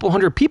like a couple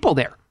hundred people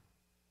there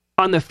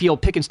on the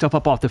field picking stuff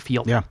up off the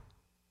field. Yeah.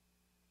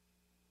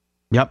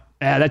 Yep.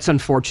 That's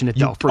unfortunate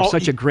though for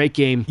such a great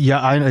game.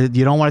 Yeah,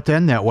 you don't want it to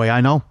end that way.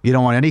 I know you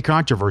don't want any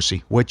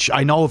controversy. Which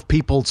I know if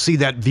people see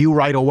that view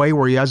right away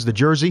where he has the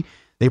jersey,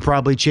 they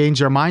probably change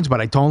their minds.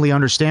 But I totally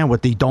understand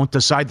what the don't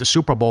decide the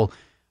Super Bowl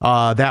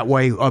that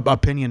way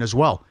opinion as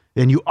well.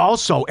 And you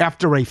also,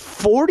 after a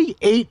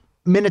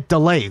 48-minute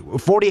delay,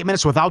 48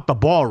 minutes without the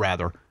ball,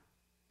 rather,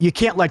 you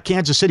can't let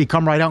Kansas City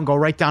come right out and go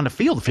right down the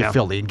field if you're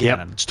Philly and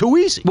Gannon. It's too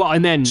easy. Well,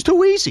 and then it's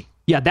too easy.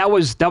 Yeah, that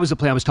was the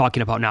play I was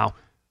talking about now.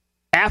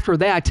 After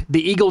that,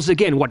 the Eagles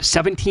again,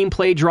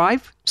 17-play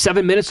drive,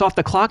 7 minutes off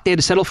the clock. They had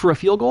to settle for a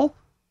field goal.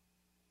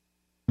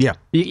 Yeah,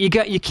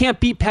 you can't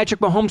beat Patrick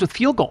Mahomes with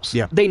field goals.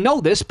 Yeah, they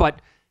know this, but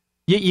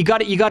you got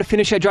to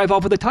finish that drive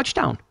off with a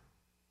touchdown.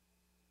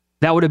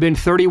 That would have been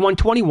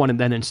 31-21, and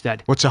then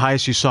instead. What's the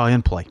highest you saw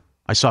in play?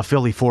 I saw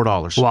Philly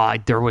 $4. Well,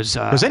 there was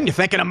because then you're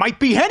thinking it might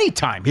be any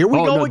time. Here we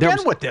go again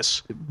with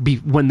this.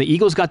 When the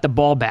Eagles got the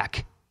ball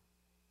back,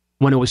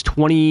 when it was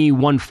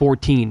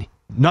 21-14.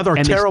 Another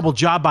terrible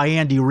job by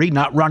Andy Reid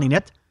not running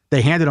it.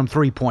 They handed him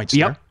 3 points.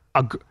 Yep.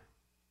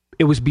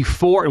 It was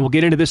before, and we'll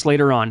get into this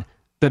later on,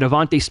 the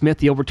Devontae Smith,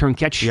 the overturned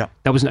catch. Yep.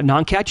 That was a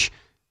non-catch.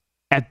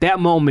 At that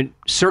moment,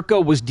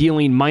 Circa was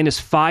dealing minus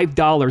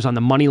 $5 on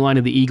the money line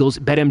of the Eagles.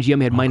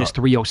 BetMGM had minus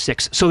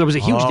 306. So there was a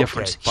huge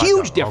difference.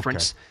 Huge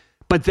difference. Okay.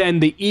 But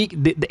then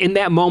in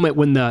that moment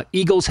when the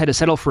Eagles had to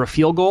settle for a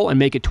field goal and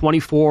make it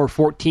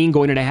 24-14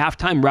 going into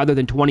halftime rather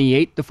than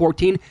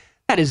 28-14,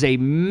 that is a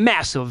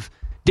massive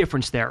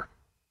difference there.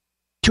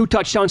 2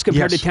 touchdowns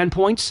compared to 10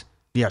 points?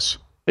 Yes.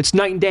 It's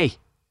night and day.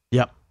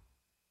 Yep.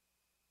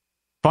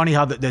 Funny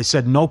how they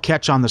said no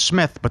catch on the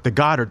Smith, but the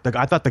Goddard,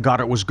 I thought the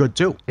Goddard was good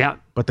too. Yeah.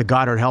 But the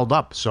Goddard held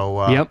up.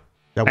 So yep.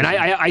 And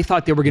I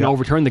thought they were going to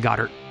overturn the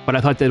Goddard, but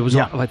I thought that it was,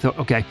 I thought,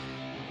 okay.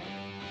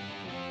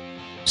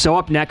 So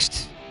up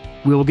next,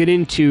 we will get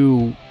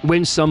into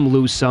win some,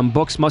 lose some.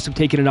 Books must have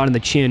taken it on in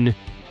the chin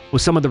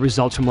with some of the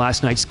results from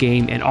last night's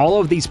game, and all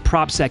of these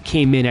props that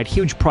came in at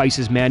huge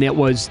prices, man. It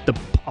was a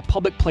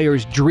public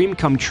player's dream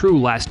come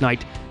true last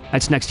night.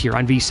 That's next here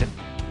on VSiN.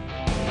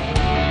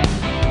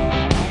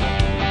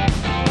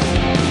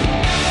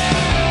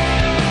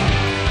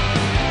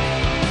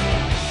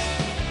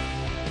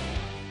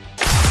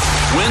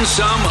 Win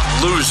Some,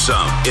 Lose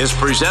Some is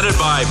presented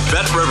by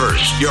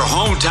BetRivers, your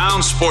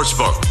hometown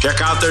sportsbook. Check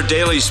out their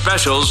daily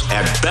specials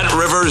at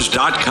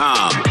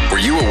BetRivers.com. Were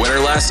you a winner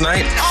last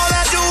night? All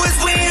I do is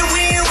win,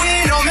 win,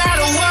 win, no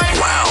matter what.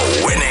 Wow,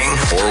 winning.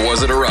 Or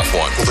was it a rough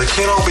one? Well, they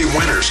can't all be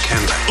winners,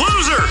 can they?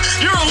 Loser!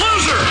 You're a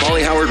loser!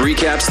 Paulie Howard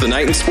recaps the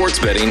night in sports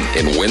betting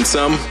in Win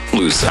Some,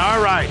 Lose Some.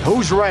 All right,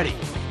 who's ready?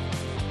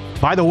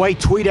 By the way,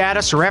 tweet at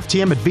us or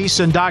FTM at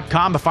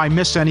VSiN.com if I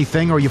miss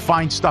anything or you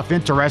find stuff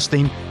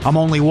interesting. I'm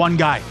only one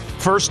guy.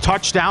 First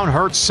touchdown,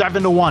 Hurts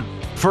 7-1.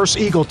 First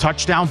Eagle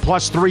touchdown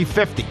plus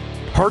 350.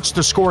 Hurts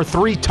to score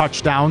 3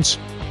 touchdowns,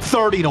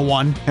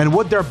 30-1. And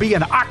would there be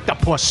an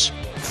octopus,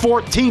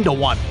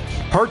 14-1.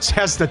 Hurts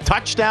has the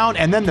touchdown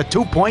and then the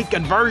 2-point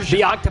conversion.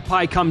 The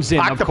octopi comes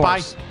in, of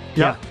course. Yep.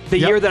 Yeah. The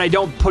year that I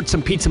don't put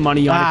some pizza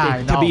money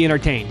on it to be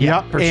entertained.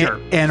 Yeah, for sure.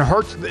 And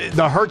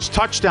the Hurts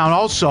touchdown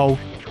also,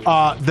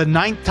 the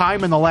 9th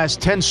time in the last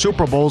 10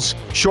 Super Bowls,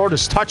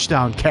 shortest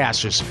touchdown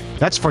cashes.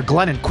 That's for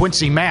Glenn and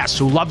Quincy Mass,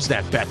 who loves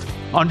that bet.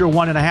 Under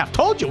 1.5.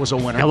 Told you it was a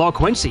winner. Hello,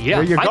 Quincy. Yeah,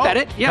 there you go. I bet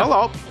it. Yeah.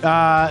 Hello.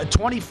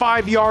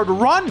 25-yard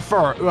run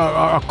for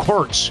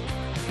Hurts.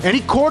 Any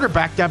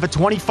quarterback to have a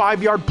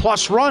 25-yard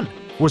plus run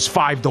was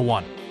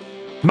 5-1.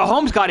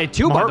 Mahomes got it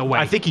too, by the way.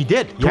 I think he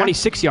did.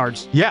 26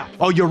 yards. Yeah.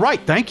 Oh, you're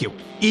right. Thank you.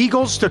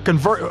 Hurts to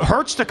convert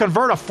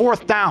a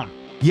 4th down.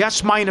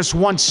 Yes, minus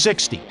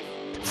 160.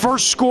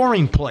 First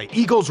scoring play,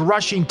 Eagles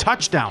rushing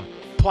touchdown,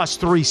 plus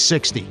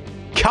 360.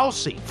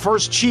 Kelsey,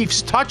 first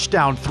Chiefs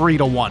touchdown,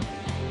 3-1.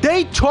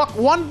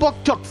 One book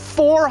took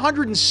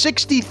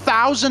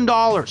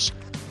 $460,000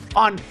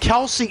 on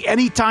Kelsey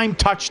anytime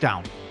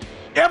touchdown.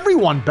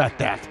 Everyone bet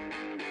that.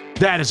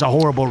 That is a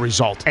horrible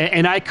result.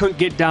 And I couldn't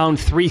get down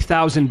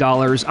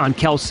 $3,000 on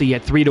Kelsey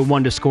at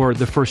 3-1 to score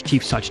the first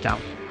Chiefs touchdown.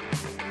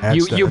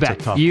 You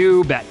bet.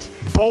 You bet.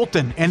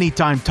 Bolton,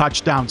 anytime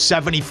touchdown,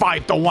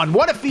 75-1.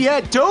 What if he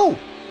had 2?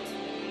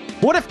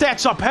 What if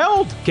that's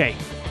upheld? Okay.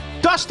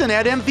 Dustin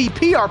had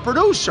MVP, our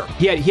producer.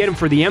 He had him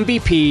for the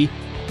MVP.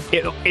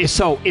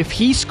 So if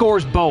he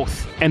scores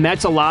both and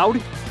that's allowed,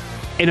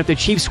 and if the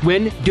Chiefs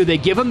win, do they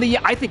give him the...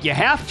 I think you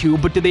have to,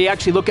 but do they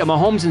actually look at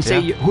Mahomes and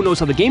say, who knows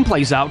how the game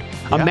plays out?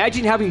 Yeah.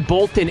 Imagine having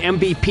Bolton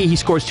MVP, he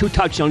scores 2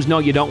 touchdowns. No,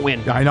 you don't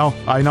win. I know.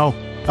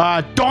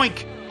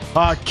 Doink.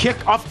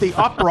 Kick off the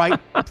upright,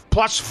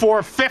 plus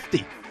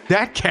 450.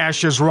 That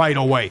cashes right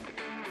away.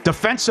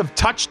 Defensive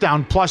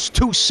touchdown, plus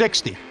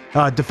 260.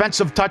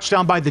 Defensive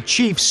touchdown by the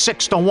Chiefs,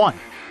 6-1.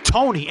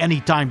 Tony,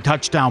 anytime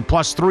touchdown,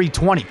 plus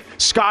 320.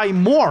 Sky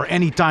Moore,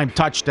 anytime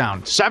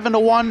touchdown,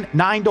 7-1,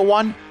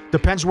 9-1.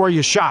 Depends where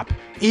you shop.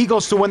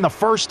 Eagles to win the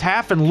first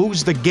half and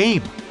lose the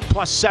game,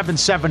 plus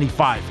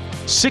 775.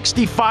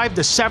 65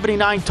 to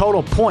 79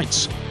 total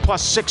points,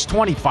 plus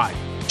 625.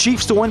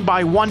 Chiefs to win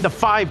by 1 to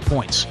 5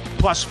 points,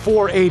 plus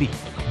 480.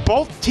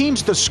 Both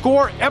teams to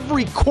score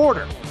every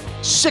quarter,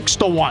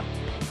 6-1.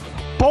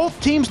 Both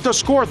teams to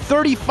score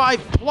 35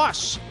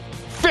 plus,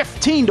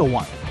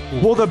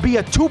 15-1. Will there be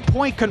a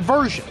 2-point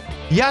conversion?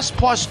 Yes,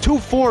 plus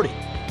 240.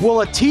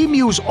 Will a team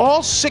use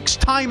all 6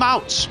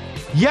 timeouts?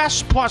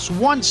 Yes, plus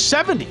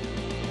 170.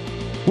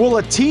 Will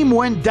a team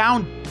win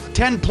down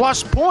 10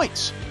 plus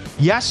points?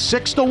 Yes,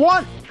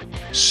 6-1.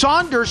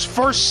 Saunders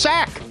first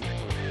sack,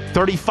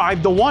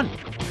 35-1.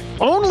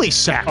 Only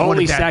sack.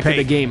 Only sack of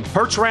the game.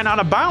 Hurts ran out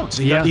of bounds.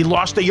 He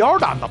lost a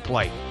yard on the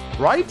play,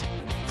 right?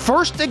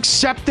 First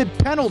accepted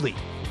penalty,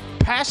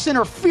 pass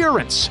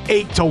interference,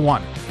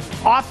 8-1.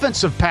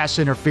 Offensive pass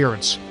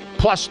interference,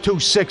 plus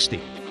 260.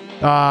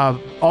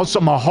 Also,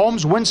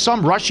 Mahomes wins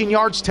some, rushing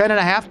yards,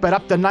 10.5, bet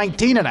up to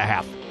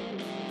 19.5.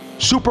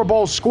 Super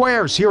Bowl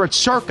squares here at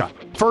Circa.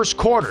 First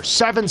quarter,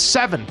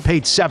 7-7,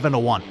 paid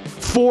 7-1.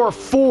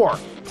 4-4,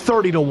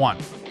 30-1.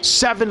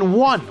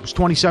 7-1, it was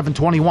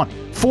 27-21.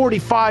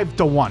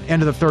 45-1,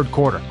 end of the third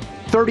quarter.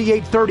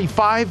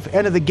 38-35,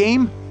 end of the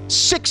game,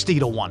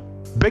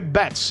 60-1. Big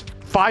bets,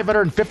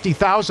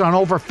 550,000 on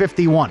over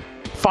 51.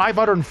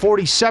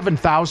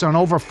 547,000 on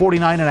over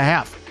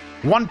 49.5.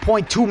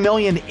 1.2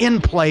 million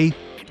in play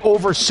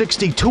over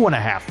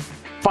 62.5.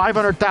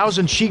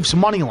 500,000 Chiefs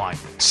money line.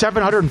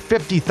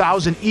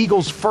 750,000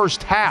 Eagles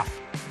first half.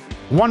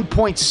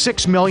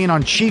 1.6 million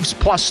on Chiefs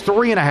plus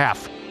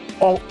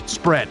 3.5. Alt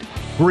spread.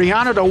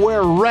 Rihanna to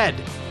wear red,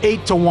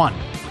 8-1.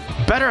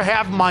 Better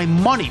Have My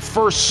Money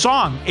first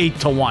song,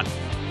 8-1.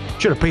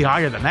 Should have paid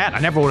higher than that. I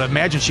never would have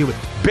imagined she would.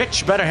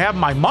 Bitch, better have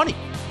my money.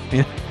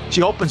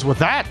 She opens with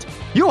that.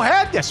 You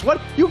had this. What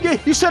you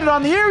said it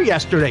on the air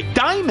yesterday.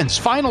 Diamonds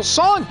final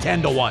song,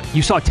 10-1.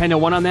 You saw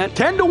 10-1 on that?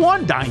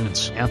 10-1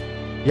 Diamonds. Yeah.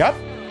 Yep.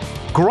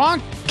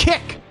 Gronk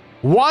kick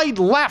wide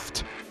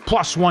left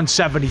plus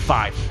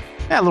 175.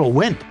 That little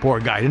wind, poor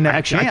guy didn't have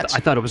a chance. I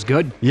thought it was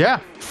good. Yeah.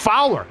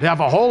 Fowler to have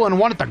a hole in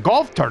one at the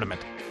golf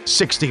tournament,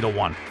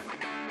 60-1.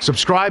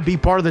 Subscribe, be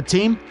part of the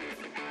team.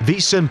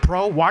 VSiN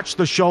Pro. Watch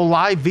the show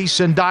live.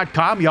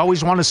 VSiN.com. You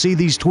always want to see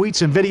these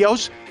tweets and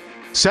videos.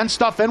 Send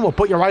stuff in. We'll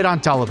put you right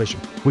on television.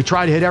 We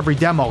try to hit every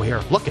demo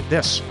here. Look at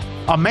this.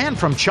 A man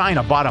from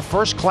China bought a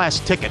first-class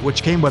ticket,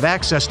 which came with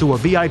access to a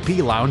VIP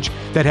lounge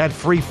that had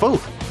free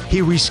food. He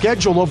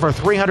rescheduled over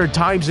 300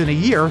 times in a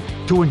year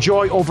to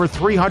enjoy over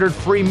 300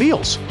 free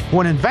meals.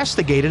 When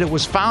investigated, it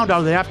was found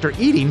out that after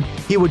eating,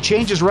 he would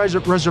change his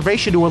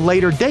reservation to a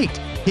later date.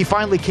 He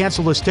finally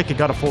canceled his ticket,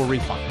 got a full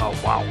refund. Oh,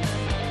 wow.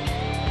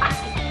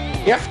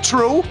 If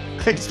true,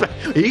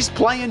 he's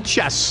playing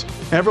chess.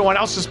 Everyone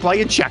else is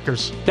playing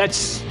checkers.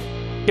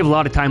 You have a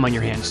lot of time on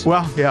your hands.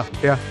 Well, yeah,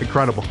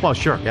 incredible. Well,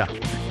 sure, yeah.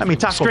 I mean,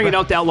 String it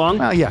out that long?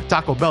 Well, yeah,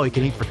 Taco Bell you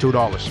can eat for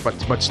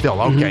 $2, but still,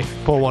 okay.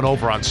 Pull one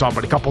over on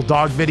somebody. Couple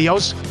dog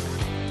videos.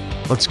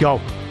 Let's go.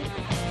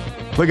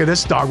 Look at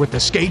this dog with the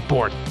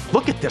skateboard.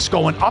 Look at this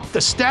going up the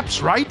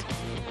steps, right?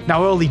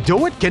 Now, will he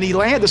do it? Can he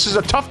land? This is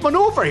a tough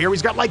maneuver here.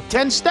 He's got like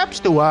 10 steps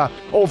to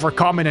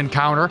overcome and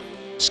encounter.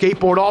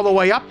 Skateboard all the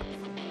way up.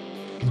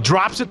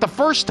 Drops it the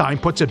first time,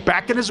 puts it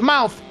back in his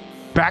mouth,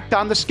 back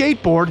down the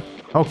skateboard.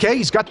 Okay,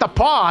 he's got the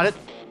paw on it.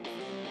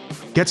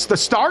 Gets the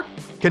start.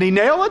 Can he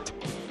nail it?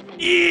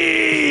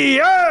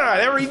 Yeah,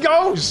 there he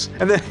goes.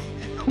 And then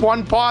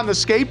one paw on the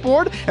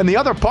skateboard and the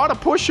other paw to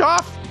push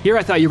off. Here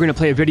I thought you were going to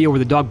play a video where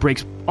the dog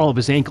breaks all of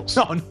his ankles.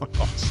 No.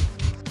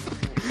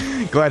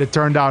 Glad it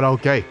turned out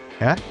okay.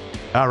 Yeah?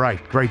 All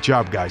right, great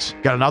job, guys.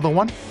 Got another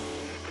one?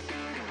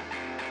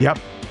 Yep,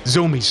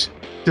 Zoomies.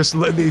 Just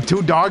the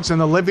two dogs in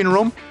the living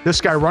room.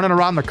 This guy running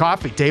around the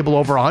coffee table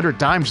over 100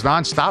 times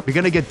nonstop. You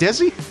going to get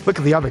dizzy? Look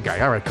at the other guy.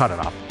 All right, cut it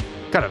off.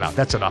 Cut it out.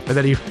 That's enough. And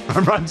then he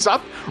runs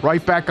up,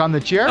 right back on the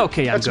chair.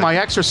 Okay, That's good. my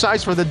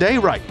exercise for the day.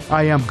 Right.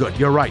 I am good.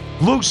 You're right.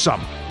 Lose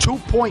some.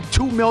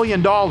 $2.2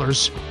 million.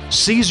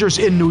 Caesars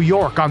in New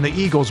York on the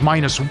Eagles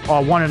minus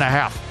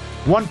 1.5.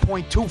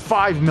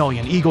 $1.25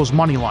 million Eagles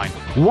money line.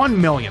 $1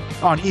 million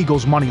on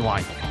Eagles money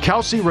line.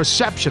 Kelsey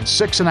reception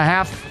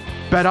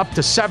 6.5. Bet up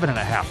to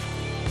 7.5.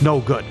 No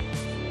good.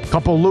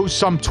 Couple lose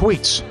some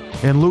tweets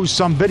and lose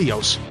some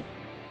videos.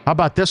 How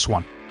about this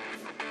one?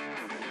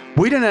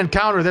 We didn't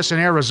encounter this in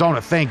Arizona,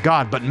 thank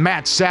God, but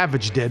Matt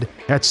Savage did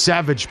at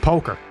Savage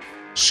Poker.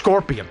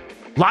 Scorpion.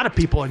 A lot of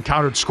people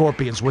encountered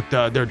scorpions with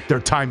their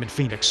time in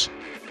Phoenix.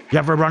 You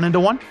ever run into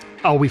one?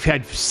 Oh, we've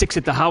had 6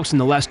 at the house in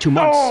the last 2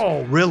 months.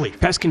 Oh, really?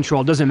 Pest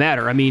control doesn't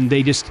matter. I mean,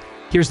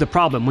 here's the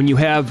problem. When you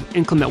have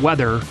inclement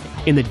weather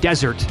in the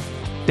desert,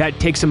 that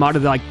takes them out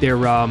of their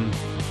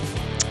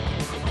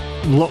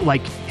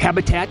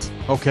habitat.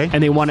 Okay.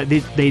 And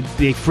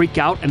they freak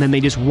out, and then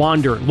they just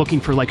wander looking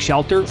for like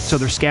shelter, so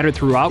they're scattered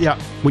throughout. Yeah.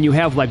 When you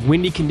have like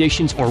windy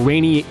conditions or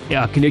rainy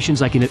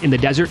conditions like in the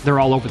desert, they're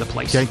all over the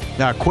place.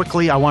 Okay.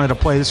 Quickly, I wanted to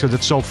play this because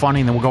it's so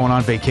funny, and then we're going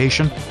on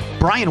vacation.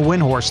 Brian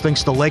Windhorst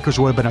thinks the Lakers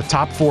would have been a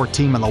top 4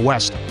 team in the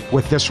West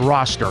with this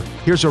roster.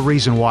 Here's a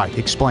reason why. He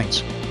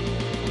explains.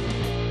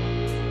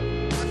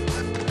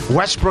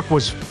 Westbrook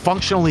was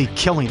functionally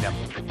killing them.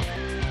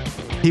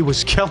 He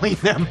was killing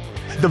them.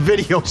 The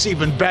video's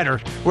even better,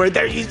 where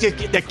they're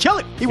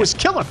killing. He was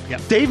killing.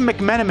 Yep. Dave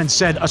McMenamin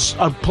said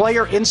a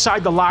player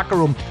inside the locker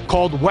room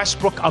called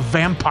Westbrook a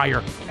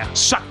vampire. Yeah.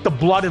 Sucked the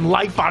blood and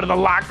life out of the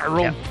locker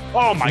room. Yeah.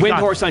 Oh, my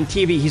God. Windhorst on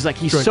TV, he's like,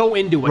 he's so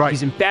into it. Right.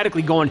 He's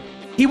emphatically going,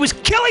 he was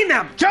killing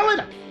them. Killing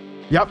them.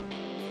 Yep.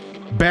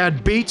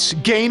 Bad beats.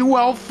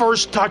 Gainwell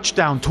first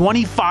touchdown,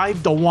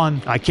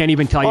 25-1. I can't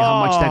even tell you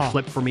how much that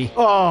flipped for me.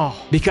 Oh.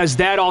 Because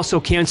that also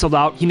canceled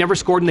out. He never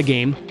scored in the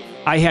game.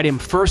 I had him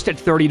first at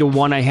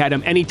 30-1. I had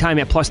him anytime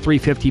at plus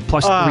 350,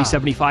 plus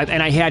 375,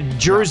 and I had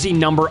jersey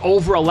number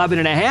over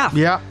 11.5.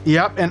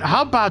 Yeah. And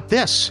how about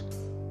this?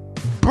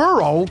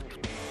 Burrow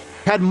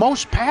had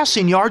most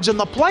passing yards in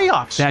the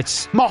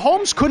playoffs.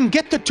 Mahomes couldn't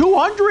get to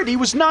 200. He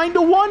was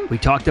 9-1. We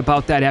talked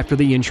about that after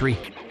the injury.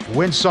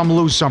 Win some,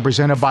 lose some.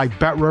 Presented by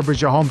Bet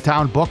Rivers, your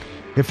hometown book.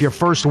 If your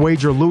first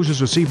wager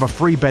loses, receive a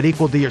free bet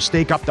equal to your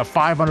stake up to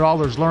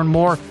 $500. Learn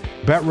more.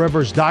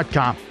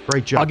 BetRivers.com.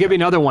 Great job. I'll give you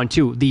another one,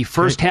 too. The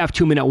first half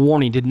 2-minute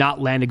warning did not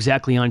land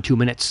exactly on 2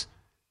 minutes.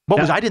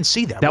 I didn't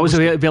see that. That was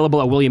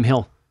available at William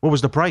Hill. What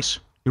was the price?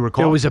 You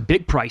recall? It was a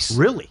big price.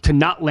 Really? To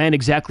not land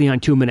exactly on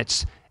 2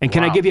 minutes. And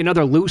can I give you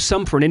another lose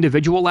some for an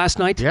individual last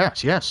night?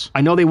 Yes.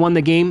 I know they won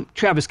the game.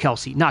 Travis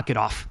Kelce, knock it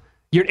off.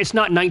 It's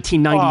not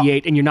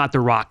 1998 and you're not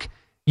The Rock.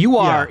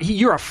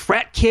 You're a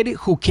frat kid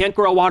who can't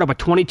grow out of a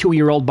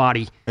 22-year-old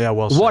body. Yeah,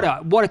 well said.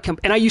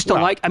 And I used to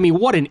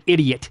what an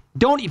idiot.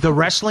 Don't even. The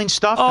wrestling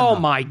stuff? Oh,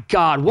 my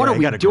God. What are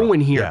we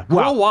doing here? Yeah.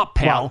 Grow up,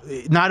 pal.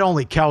 Well, not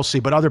only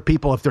Kelce, but other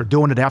people, if they're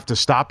doing it, have to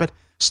stop it.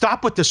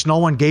 Stop with this. No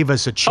one gave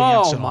us a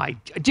chance. Oh, my.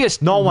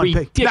 Just no one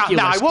ridiculous,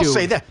 Now, I will dude.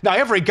 say that. Now,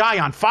 every guy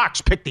on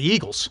Fox picked the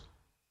Eagles.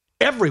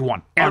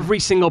 Everyone. Every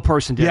single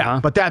person did,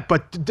 huh? But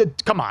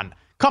come on.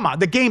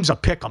 The game's a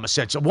pick 'em,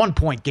 essentially. A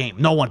 1-point game.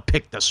 No one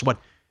picked us.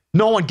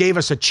 No one gave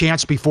us a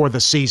chance before the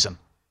season.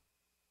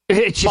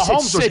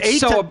 Mahomes was 8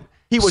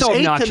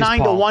 to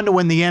 9-1 to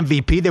win the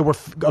MVP. They were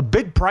a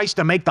big price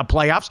to make the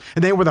playoffs,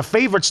 and they were the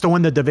favorites to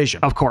win the division.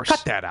 Of course.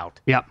 Cut that out.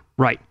 Yeah,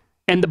 right.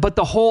 But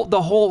the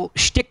whole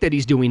shtick that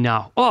he's doing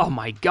now. Oh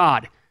my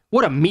God,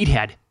 what a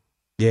meathead.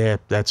 Yeah,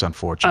 that's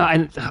unfortunate.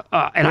 And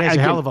he's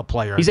a hell of a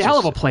player. He's a hell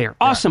of a player.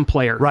 Awesome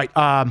player. Right.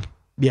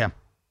 Yeah.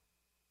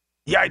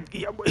 Yeah,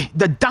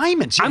 the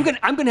Diamonds. I'm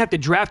gonna have to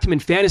draft him in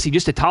fantasy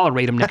just to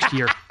tolerate him next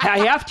year.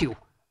 I have to.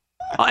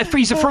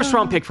 He's a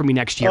first-round pick for me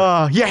next year.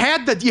 You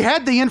had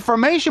the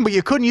information, but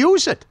you couldn't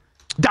use it.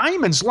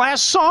 Diamonds,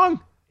 last song.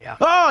 Yeah.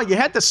 Oh, you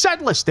had the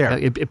set list there.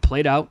 It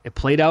played out. It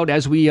played out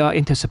as we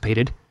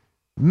anticipated.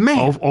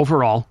 Man,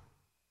 overall,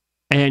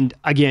 and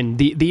again,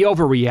 the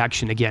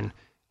overreaction. Again,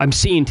 I'm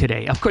seeing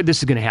today. Of course, this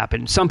is going to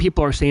happen. Some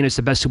people are saying it's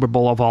the best Super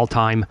Bowl of all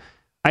time.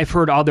 I've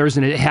heard others,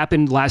 and it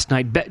happened last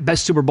night.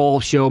 Best Super Bowl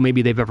show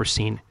maybe they've ever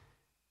seen.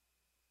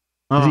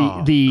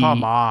 Come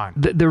on.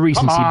 The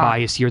recency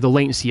bias here, the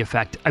latency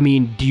effect. I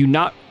mean, do you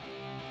not...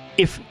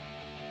 If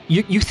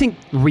you think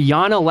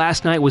Rihanna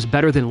last night was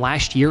better than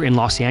last year in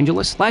Los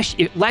Angeles?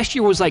 Last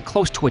year was like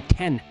close to a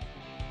 10.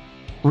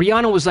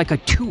 Rihanna was like a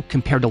 2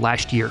 compared to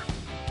last year.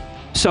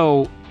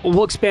 So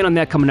we'll expand on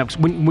that coming up.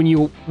 When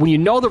you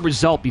know the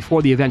result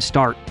before the event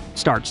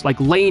starts, like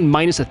laying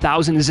minus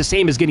 1,000 is the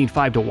same as getting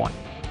 5-1.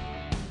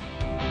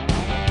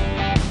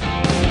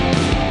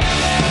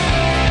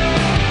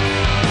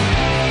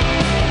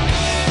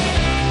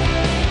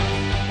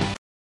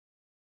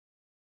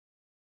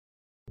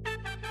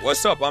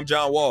 What's up? I'm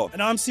John Wall.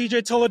 And I'm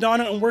CJ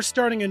Toledano, and we're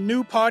starting a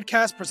new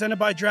podcast presented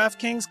by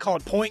DraftKings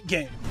called Point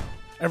Game.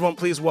 Everyone,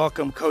 please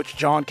welcome Coach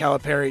John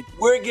Calipari.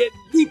 We're getting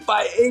beat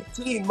by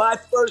 18. My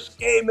first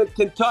game in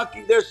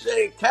Kentucky, they're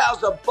saying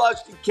Cal's a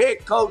bust. He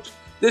can't coach.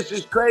 This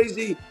is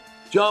crazy.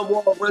 John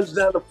Wall runs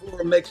down the floor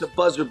and makes a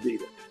buzzer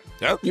beater.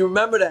 Yep. You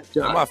remember that,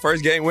 John? That's my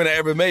first game winner I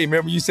ever made.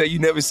 Remember you said you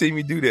never see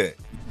me do that.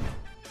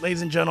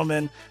 Ladies and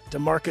gentlemen,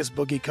 DeMarcus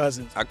Boogie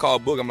Cousins. I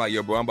called Boog. I'm like,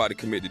 yo, bro, I'm about to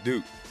commit to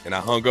Duke. And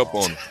I hung up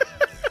on him.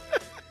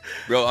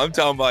 Bro, I'm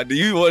talking about, do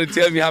you want to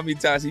tell me how many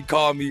times he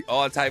called me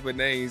all type of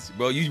names?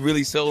 Bro, you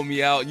really sold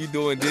me out. You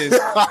doing this.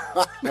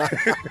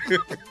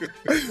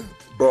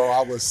 Bro,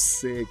 I was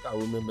sick. I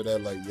remember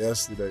that like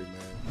yesterday,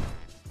 man.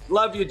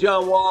 Love you,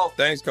 John Wall.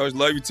 Thanks, Coach.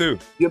 Love you, too.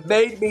 You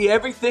made me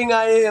everything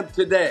I am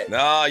today.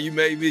 Nah, you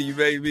made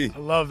me. I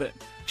love it.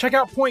 Check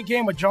out Point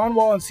Game with John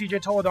Wall and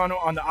CJ Toledano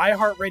on the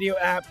iHeartRadio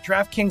app,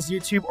 DraftKings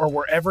YouTube, or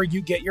wherever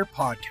you get your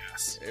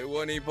podcasts. It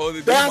wasn't even supposed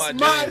to be That's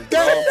my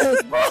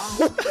dance,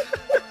 bro.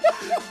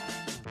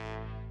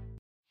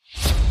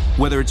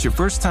 Whether it's your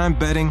first time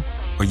betting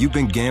or you've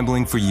been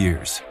gambling for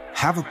years,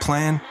 have a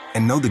plan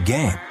and know the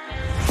game.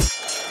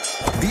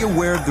 Be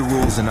aware of the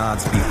rules and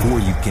odds before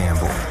you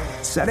gamble.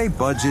 Set a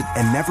budget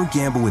and never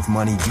gamble with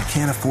money you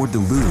can't afford to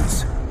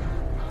lose.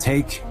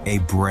 Take a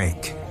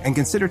break and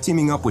consider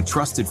teaming up with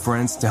trusted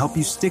friends to help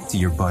you stick to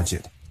your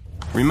budget.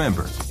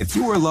 Remember, if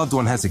you or a loved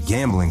one has a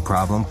gambling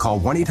problem, call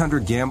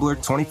 1-800-GAMBLER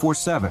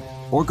 24/7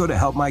 or go to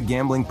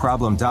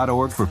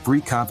helpmygamblingproblem.org for free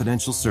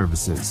confidential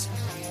services.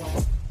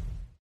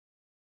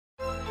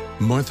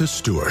 Martha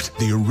Stewart,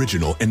 the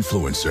original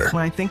influencer.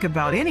 When I think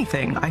about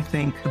anything, I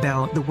think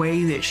about the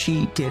way that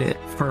she did it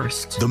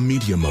first. The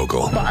media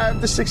mogul.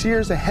 5 to 6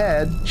 years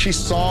ahead, she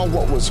saw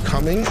what was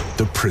coming.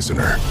 The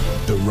prisoner.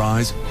 The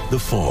rise, the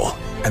fall,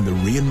 and the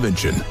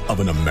reinvention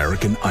of an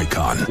American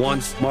icon.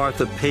 Once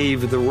Martha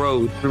paved the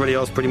road, everybody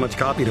else pretty much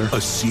copied her.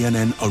 A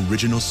CNN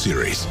original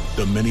series,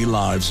 The Many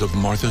Lives of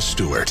Martha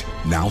Stewart,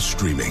 now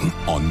streaming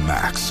on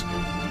Max.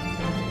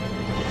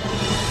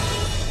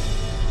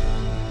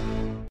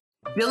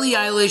 Billie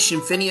Eilish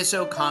and Phineas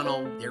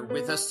O'Connell, they're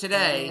with us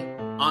today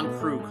on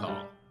Crew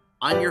Call.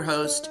 I'm your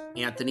host,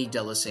 Anthony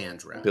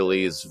D'Alessandro.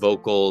 Billie's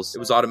vocals, it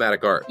was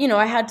automatic art. You know,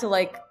 I had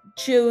to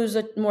choose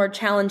a more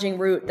challenging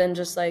route than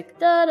just da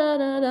da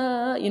da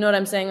da. You know what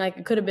I'm saying?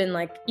 It could have been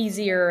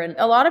easier. And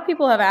a lot of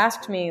people have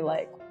asked me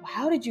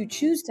how did you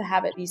choose to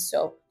have it be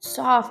so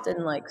soft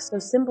and so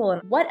simple?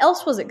 And what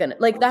else was it gonna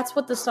that's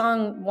what the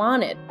song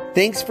wanted.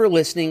 Thanks for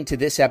listening to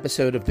this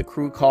episode of the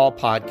Crew Call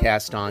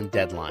podcast on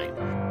Deadline.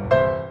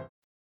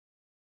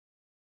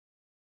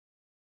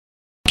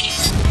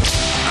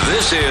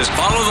 This is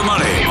Follow the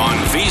Money on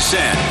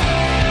VSiN.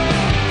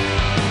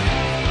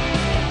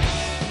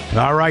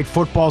 All right,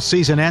 football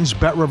season ends.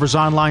 BetRivers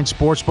Online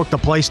Sportsbook, the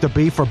place to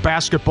be for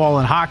basketball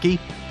and hockey.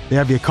 They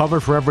have you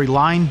covered for every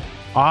line,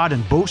 odd,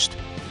 and boost.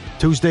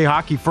 Tuesday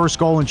hockey, first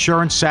goal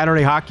insurance.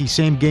 Saturday hockey,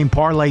 same game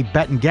parlay,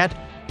 bet and get.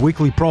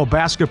 Weekly pro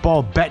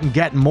basketball, bet and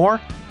get, and more.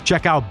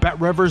 Check out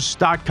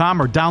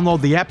BetRivers.com or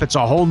download the app. It's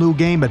a whole new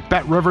game at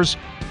BetRivers.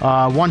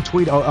 One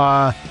tweet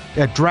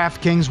at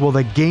DraftKings, will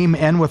the game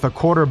end with a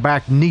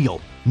quarterback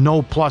kneel?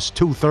 No plus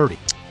 230.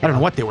 I don't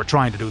know what they were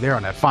trying to do there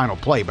on that final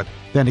play, but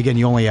then again,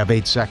 you only have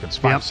 5 seconds.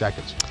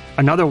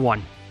 Another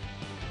one.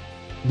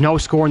 No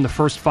score in the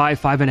first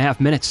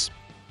 5.5 minutes.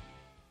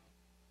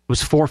 It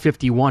was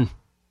 4:51.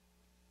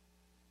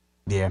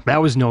 Yeah.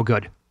 That was no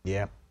good.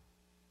 Yeah.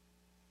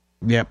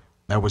 Yep.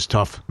 That was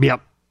tough.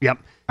 Yep.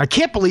 I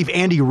can't believe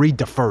Andy Reid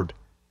deferred.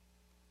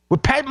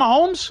 With Pat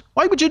Mahomes?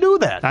 Why would you do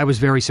that? I was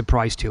very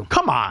surprised too.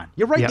 Come on.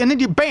 You're right. Yep. And then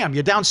you're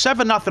down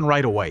 7-0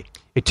 right away.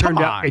 It turned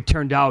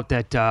out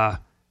that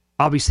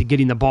obviously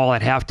getting the ball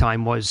at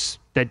halftime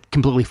that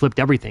completely flipped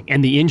everything.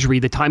 And the injury,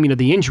 the timing of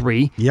the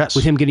injury,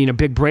 with him getting a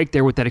big break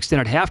there with that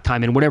extended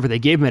halftime and whatever they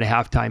gave him at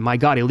halftime, my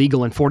God,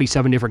 illegal in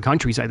 47 different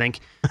countries, I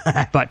think.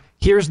 But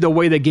here's the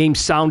way the game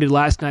sounded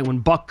last night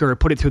when Butker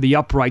put it through the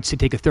uprights to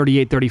take a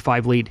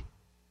 38-35 lead.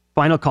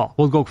 Final call.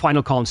 We'll go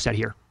final call instead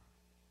here.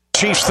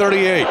 Chiefs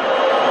 38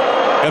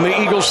 and the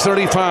Eagles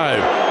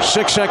 35.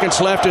 6 seconds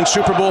left in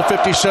Super Bowl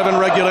 57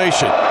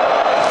 regulation.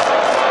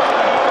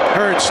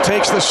 Hurts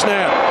takes the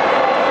snap.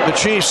 The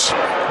Chiefs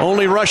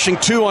only rushing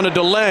 2 on a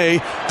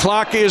delay.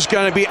 Clock is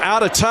going to be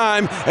out of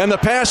time, and the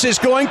pass is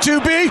going to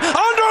be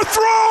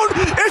underthrown.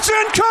 It's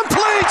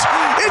incomplete.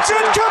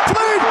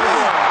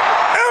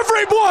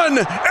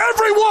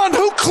 Everyone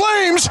who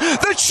claims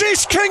the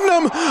Chiefs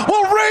Kingdom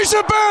will raise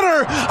a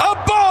banner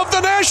above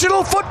the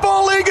National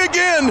Football League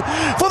again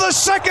for the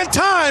second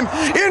time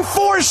in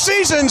 4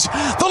 seasons.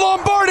 The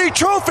Lombardi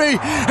Trophy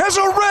has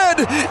a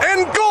red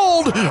and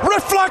gold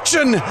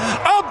reflection,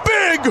 a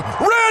big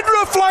red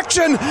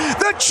reflection.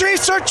 The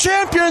Chiefs are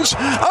champions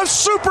of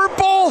Super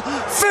Bowl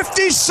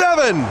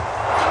 57.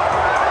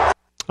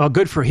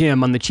 Good for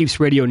him on the Chiefs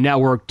radio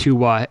network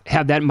to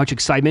have that much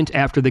excitement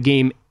after the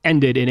game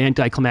ended in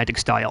anticlimactic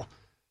style,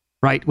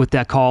 right, with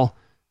that call.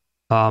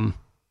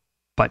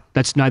 But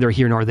that's neither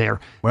here nor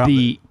there. Well,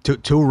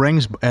 two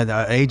rings at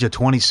the age of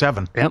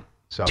 27. Yep,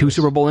 so 2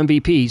 Super Bowl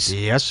MVPs.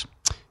 Yes.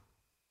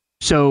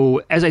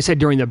 So, as I said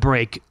during the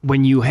break,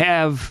 when you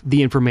have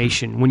the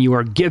information, when you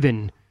are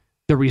given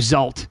the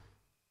result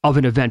of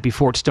an event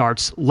before it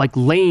starts, like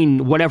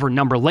Lane, whatever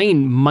number,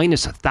 Lane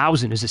minus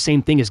 1,000 is the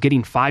same thing as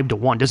getting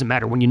 5-1. Doesn't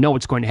matter when you know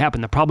what's going to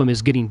happen. The problem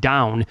is getting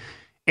down,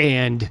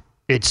 and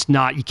it's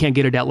not, you can't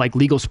get it at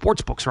legal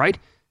sports books, right?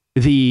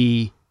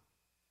 The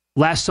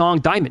last song,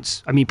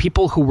 Diamonds. I mean,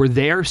 people who were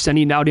there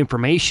sending out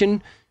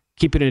information,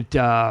 keeping it,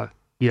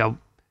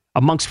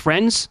 amongst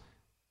friends,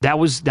 that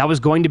was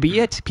going to be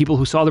it. People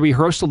who saw the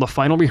rehearsal, the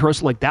final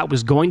rehearsal, that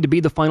was going to be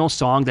the final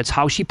song. That's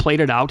how she played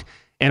it out.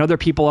 And other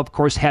people, of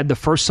course, had the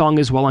first song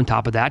as well on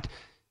top of that.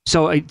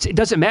 So it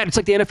doesn't matter. It's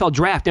like the NFL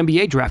draft,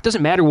 NBA draft. It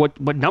doesn't matter what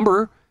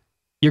number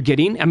you're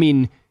getting. I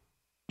mean,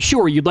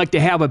 sure, you'd like to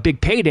have a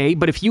big payday,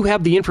 but if you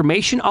have the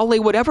information, I'll lay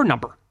whatever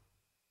number.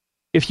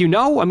 If you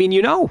know, I mean,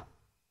 you know.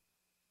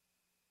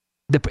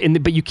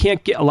 But you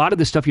can't get a lot of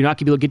this stuff. You're not going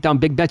to be able to get down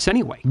big bets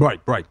anyway.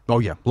 Right. Oh,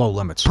 yeah, low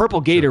limits. Purple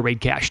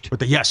Gatorade cashed. But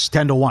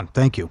 10-1.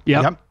 Thank you.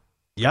 Yep.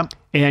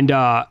 And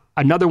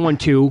another one,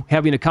 too,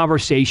 having a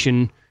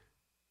conversation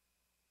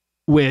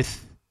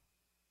with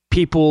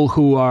people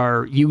who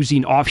are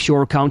using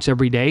offshore accounts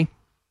every day.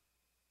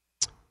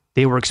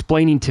 They were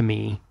explaining to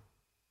me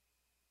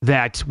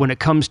that when it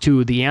comes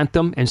to the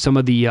anthem and some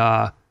of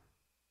the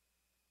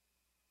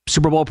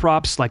Super Bowl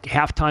props, like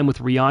halftime with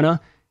Rihanna,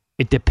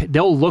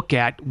 they'll look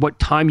at what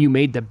time you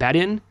made the bet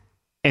in,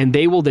 and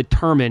they will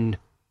determine,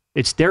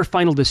 it's their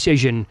final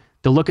decision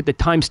to look at the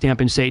timestamp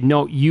and say,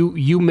 no,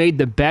 you made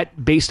the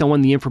bet based on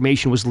when the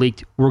information was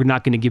leaked. We're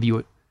not going to give you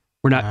it.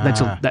 We're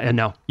not.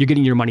 No, you're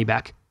getting your money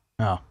back.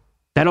 Oh.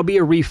 That'll be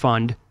a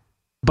refund,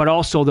 but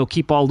also they'll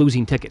keep all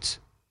losing tickets.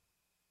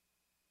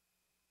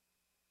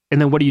 And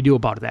then what do you do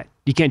about that?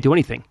 You can't do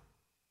anything.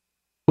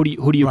 Who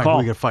do you right, call?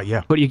 We got to fight.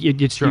 Yeah. But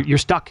you're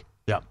stuck.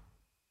 Yeah.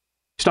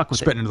 Stuck with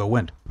Spitting into the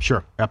wind.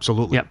 Sure.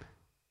 Absolutely. Yep.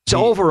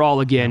 So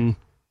overall, again,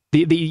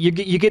 you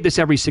get this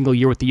every single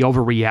year with the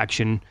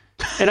overreaction.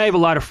 And I have a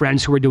lot of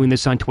friends who were doing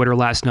this on Twitter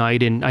last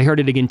night, and I heard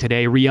it again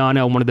today.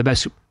 Rihanna, one of the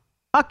best.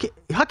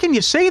 How can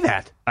you say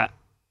that?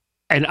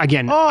 And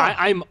again,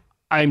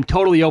 I'm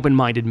totally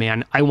open-minded,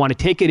 man. I want to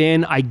take it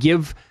in.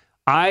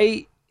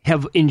 I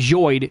have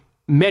enjoyed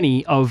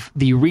many of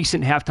the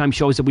recent halftime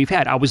shows that we've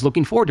had. I was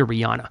looking forward to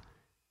Rihanna.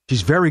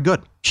 She's very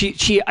good.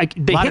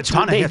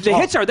 The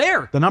hits are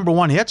there. The number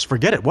one hits,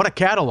 forget it. What a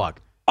catalog.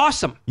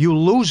 Awesome. You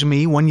lose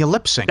me when you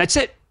lip sync. That's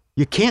it.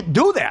 You can't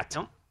do that.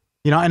 No.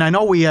 And I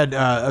know we had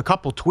a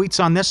couple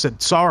tweets on this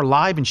that saw her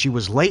live and she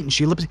was late and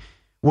she lip synced.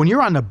 When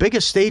you're on the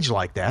biggest stage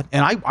like that,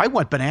 and I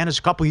went bananas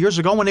a couple years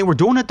ago when they were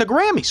doing it at the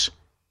Grammys.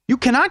 You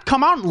cannot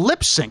come out and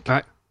lip sync.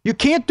 Right. You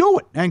can't do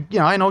it. And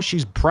I know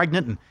she's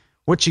pregnant and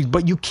but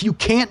you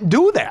can't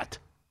do that.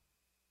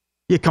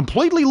 You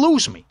completely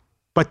lose me.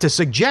 But to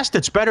suggest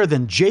it's better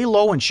than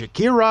J-Lo and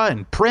Shakira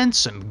and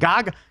Prince and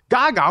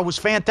Gaga was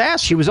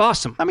fantastic. She was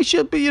awesome. I mean,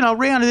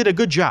 Rihanna did a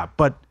good job,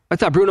 but I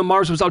thought Bruno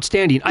Mars was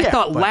outstanding. I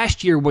thought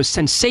last year was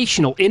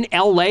sensational in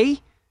L.A.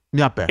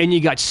 Not bad. And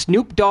you got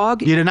Snoop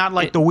Dogg. You did not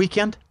like The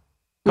Weeknd?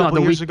 No, the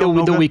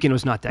Weeknd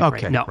was not that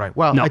great. Okay, no, right.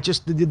 Well, no. I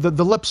just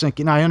the lip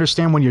syncing. I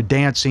understand when you're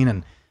dancing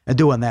and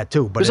doing that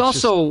too, but it was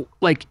also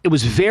it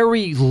was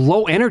very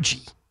low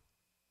energy,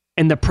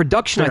 and the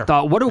production. Fair. I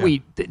thought, what are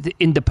we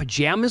in the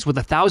pajamas with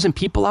 1,000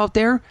 people out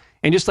there,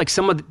 and just like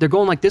they're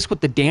going like this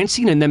with the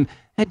dancing, and then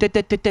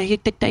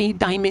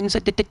diamonds,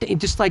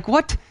 just like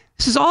what?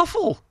 This is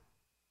awful.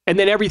 And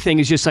then everything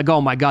is just like,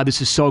 oh my God,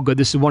 this is so good.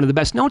 This is one of the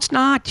best. No, it's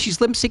not. She's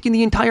lip syncing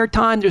the entire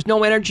time. There's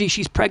no energy.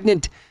 She's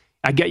pregnant.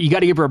 You got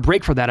to give her a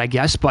break for that, I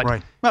guess. But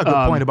right. Well,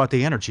 good point about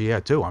the energy,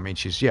 too. I mean,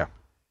 she's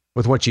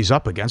with what she's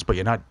up against, but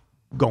you're not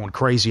going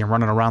crazy and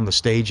running around the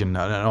stage and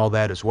all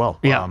that as well.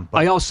 Yeah.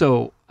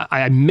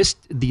 I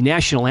missed the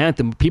national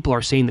anthem. People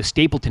are saying the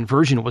Stapleton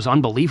version was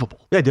unbelievable.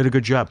 Yeah, did a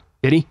good job.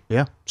 Did he?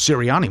 Yeah.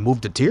 Sirianni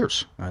moved to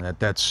tears.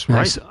 That's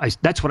right.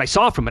 That's what I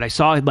saw from it. I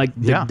saw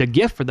the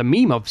gif or the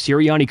meme of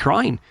Sirianni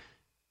crying.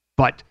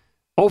 But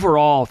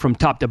overall, from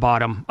top to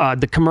bottom,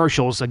 the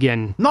commercials,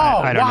 again,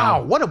 I don't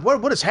know.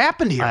 What has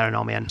happened here? I don't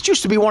know, man. It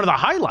used to be one of the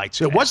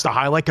highlights. It was the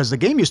highlight because the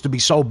game used to be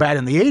so bad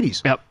in the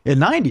 80s and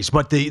 90s.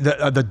 But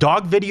the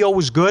dog video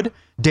was good.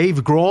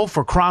 Dave Grohl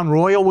for Crown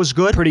Royal was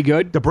good. Pretty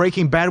good. The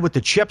Breaking Bad with the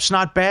chips,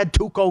 not bad.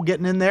 Tuco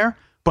getting in there.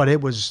 But it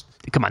was...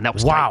 Come on, that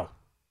was wow. tight.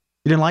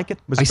 You didn't like it?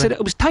 I said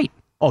it was tight.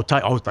 Oh,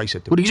 tight. Oh, I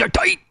said... Well, these are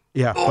tight.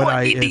 Yeah, but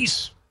I need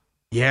these.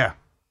 Yeah.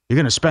 You're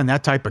going to spend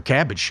that type of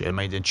cabbage,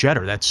 in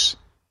cheddar. That's...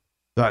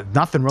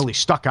 nothing really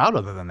stuck out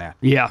other than that.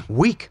 Yeah.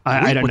 Weak.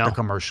 I don't know. The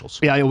commercials.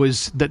 Yeah, it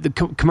was... The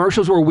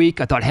commercials were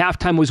weak. I thought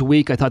halftime was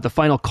weak. I thought the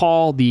final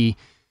call, I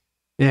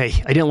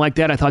didn't like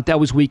that. I thought that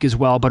was weak as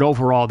well. But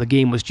overall, the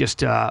game was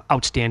just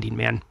outstanding,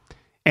 man.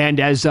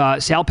 And as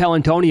Sal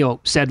Paolantonio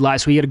said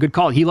last week, he had a good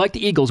call. He liked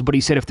the Eagles, but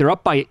he said if they're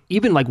up by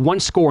even like one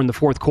score in the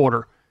fourth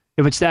quarter,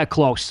 if it's that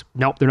close,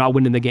 nope, they're not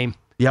winning the game.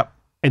 Yep.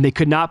 And they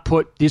couldn't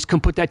put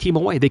that team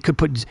away. They could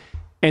put...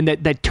 And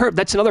that turf,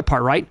 that's another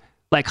part, right?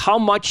 Like how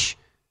much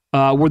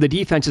were the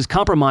defenses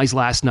compromised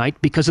last night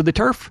because of the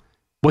turf?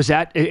 Was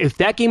that... If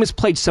that game is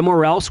played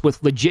somewhere else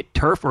with legit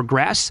turf or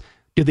grass,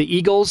 do the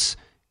Eagles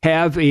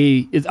have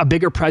a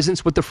bigger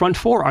presence with the front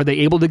four? Are they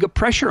able to get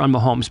pressure on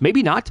Mahomes?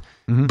 Maybe not,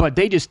 but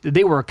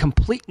they were a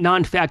complete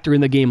non-factor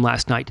in the game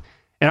last night.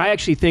 And I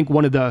actually think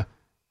one of the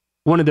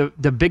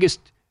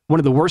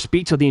worst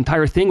beats of the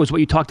entire thing was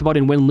what you talked about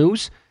in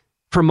win-lose.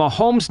 For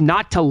Mahomes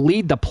not to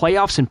lead the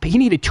playoffs, and he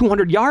needed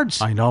 200 yards.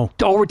 I know.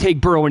 To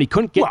overtake Burrow, and he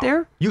couldn't get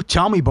there. You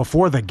tell me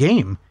before the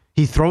game,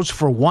 he throws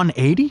for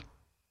 180?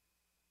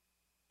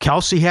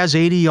 Kelsey has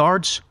 80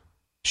 yards.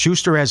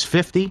 Schuster has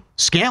 50.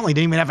 Scantling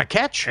didn't even have a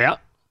catch. Yeah.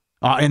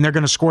 And they're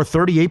going to score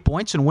 38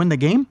 points and win the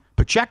game.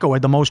 Pacheco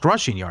had the most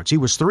rushing yards. He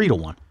was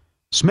 3-1.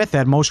 Smith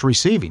had most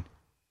receiving.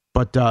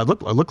 But it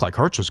looked like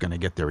Hurts was going to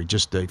get there. He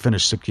just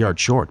finished 6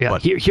 yards short. Yeah,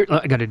 but, here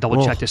I got to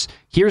double-check this.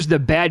 Here's the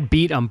bad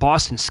beat on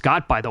Boston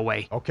Scott, by the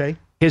way. Okay.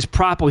 His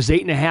prop was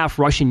 8.5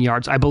 rushing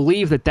yards. I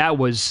believe that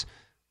was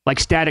like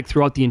static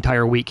throughout the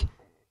entire week.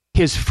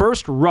 His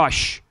first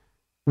rush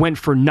went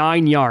for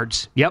 9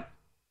 yards. Yep.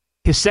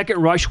 His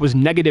second rush was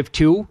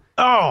 -2.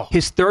 Oh.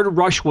 His third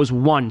rush was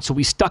 1, so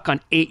he stuck on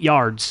 8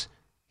 yards.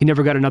 He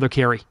never got another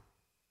carry.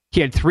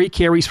 He had 3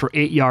 carries for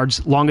 8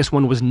 yards. Longest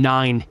one was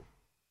 9,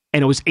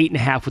 and it was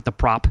 8.5 with the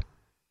prop.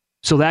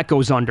 So that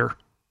goes under.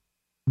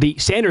 The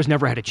Sanders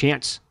never had a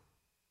chance.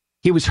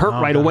 He was hurt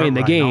right away in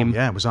the game.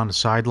 Yeah, it was on the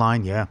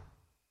sideline. Yeah,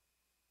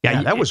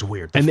 that was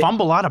weird. The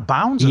fumble out of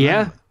bounds.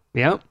 Yeah.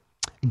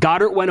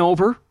 Goddard went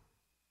over.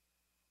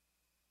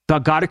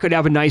 Thought Goddard could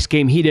have a nice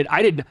game. He did.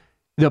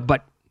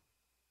 But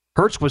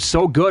Hurts was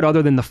so good,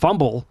 other than the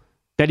fumble,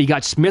 that he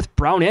got Smith,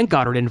 Brown, and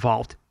Goddard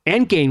involved,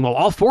 and Gainwell.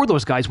 All four of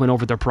those guys went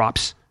over their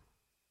props.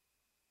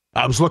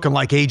 I was looking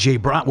like A.J.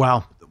 Brown.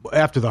 Well,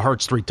 after the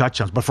Hurts 3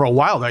 touchdowns, but for a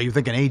while there, you're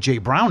thinking A.J.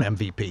 Brown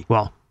MVP.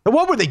 Well,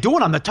 what were they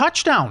doing on the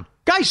touchdown?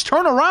 Guys,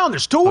 turn around.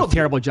 There's 2 of them.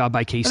 Terrible job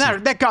by Casey.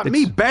 That got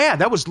me bad.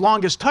 That was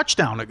longest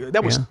touchdown.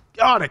 That was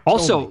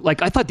also,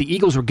 I thought the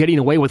Eagles were getting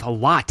away with a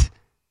lot.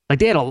 Like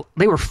they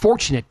were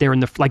fortunate there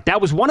that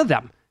was one of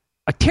them.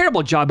 A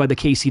terrible job by the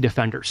KC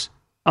defenders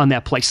on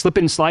that play.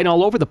 Slipping and sliding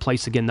all over the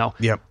place again, though.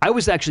 Yep. I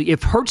was actually,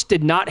 if Hurts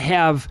did not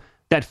have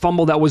that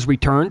fumble that was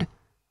returned,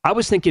 I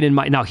was thinking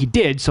now he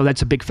did, so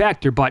that's a big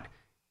factor, but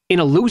in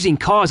a losing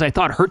cause, I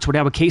thought Hurts would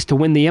have a case to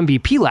win the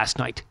MVP last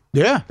night.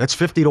 Yeah, that's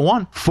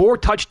 50-1. 4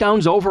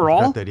 touchdowns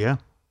overall. That, yeah.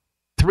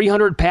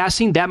 300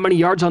 passing, that many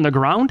yards on the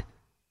ground.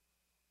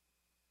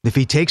 If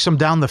he takes them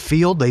down the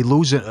field, they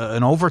lose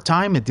an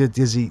overtime. He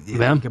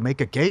can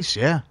make a case,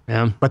 yeah.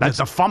 But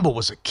the fumble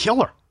was a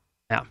killer.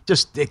 Yeah.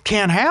 Just, it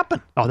can't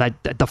happen. Oh,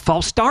 the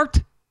false start?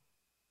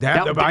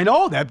 I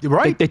know, that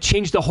right. They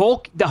changed the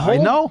whole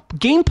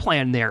game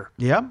plan there.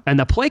 Yeah. And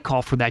the play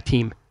call for that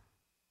team.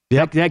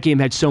 Yep. That game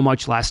had so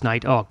much last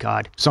night. Oh,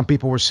 God. Some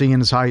people were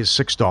seeing as high as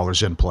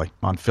 $6 in play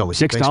on Philly.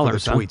 $6,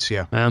 the tweets,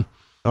 yeah.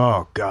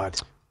 Oh, God.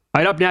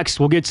 All right, up next,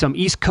 we'll get some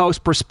East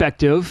Coast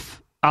perspective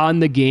on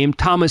the game.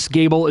 Thomas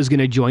Gable is going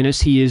to join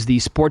us. He is the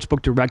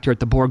sportsbook director at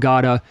the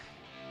Borgata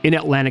in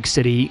Atlantic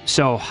City.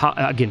 So,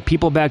 again,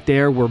 people back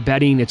there were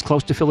betting. It's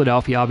close to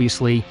Philadelphia,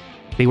 obviously.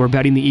 They were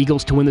betting the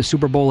Eagles to win the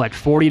Super Bowl at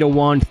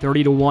 40-1,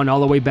 30-1, all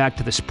the way back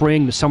to the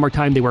spring, the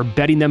summertime. They were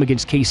betting them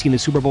against KC in the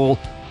Super Bowl.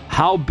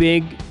 How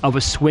big of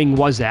a swing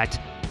was that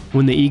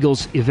when the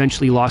Eagles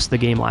eventually lost the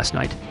game last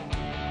night?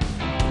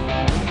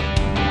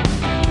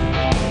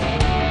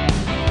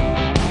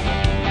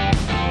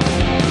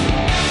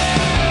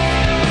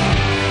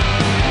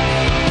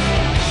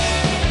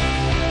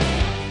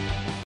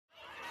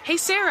 Hey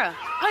Sarah,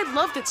 I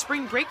love that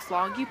spring break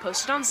vlog you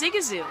posted on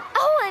Zigazoo.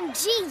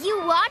 OMG,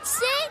 you watched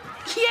it?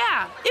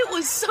 Yeah, it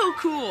was so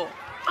cool.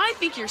 I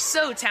think you're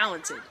so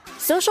talented.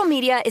 Social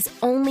media is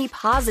only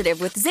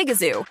positive with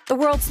Zigazoo, the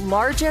world's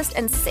largest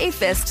and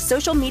safest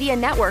social media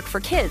network for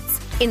kids.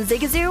 In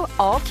Zigazoo,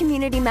 all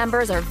community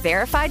members are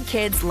verified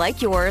kids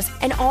like yours,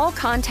 and all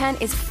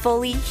content is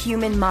fully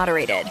human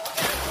moderated.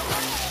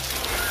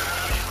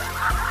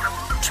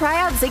 Try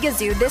out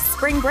Zigazoo this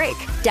spring break.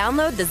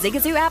 Download the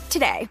Zigazoo app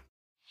today.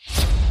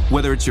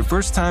 Whether it's your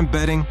first time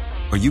betting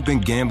or you've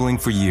been gambling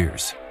for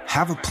years,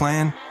 have a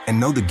plan and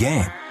know the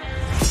game.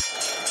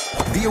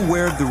 Be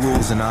aware of the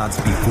rules and odds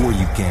before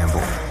you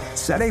gamble.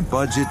 Set a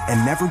budget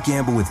and never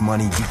gamble with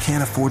money you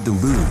can't afford to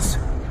lose.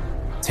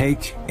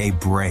 Take a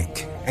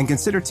break and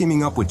consider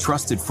teaming up with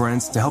trusted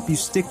friends to help you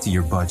stick to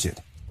your budget.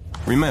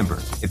 Remember,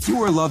 if you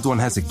or a loved one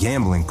has a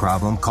gambling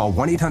problem, call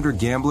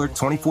 1-800-GAMBLER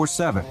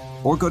 24/7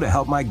 or go to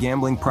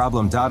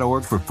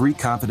helpmygamblingproblem.org for free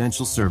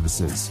confidential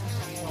services.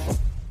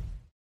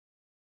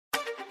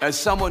 As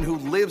someone who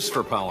lives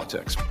for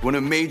politics, when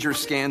a major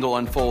scandal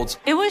unfolds,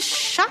 it was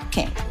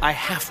shocking. I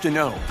have to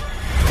know,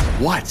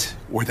 what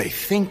were they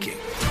thinking?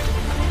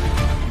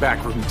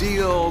 Backroom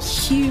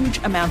deals, huge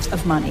amounts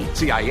of money,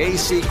 CIA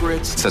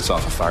secrets, sets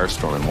off a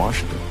firestorm in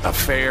Washington,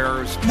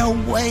 affairs. No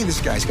way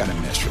this guy's got a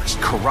mistress.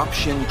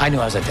 Corruption. I knew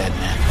I was a dead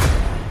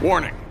man.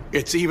 Warning,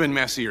 it's even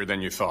messier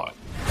than you thought.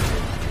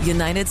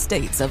 United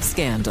States of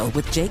Scandal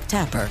with Jake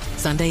Tapper,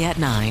 Sunday at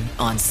 9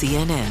 on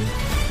CNN.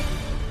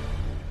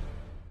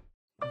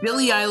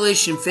 Billie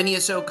Eilish and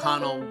Phineas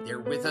O'Connell, they're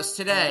with us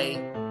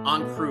today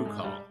on Crew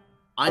Call.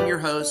 I'm your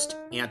host,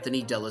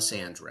 Anthony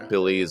D'Alessandro.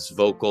 Billie's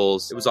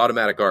vocals, it was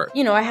automatic art.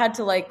 You know, I had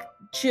to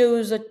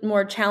choose a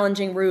more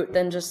challenging route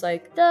than just da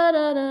da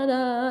da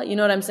da. You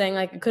know what I'm saying?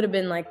 It could have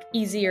been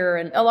easier.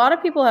 And a lot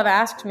of people have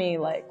asked me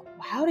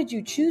how did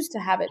you choose to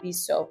have it be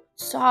so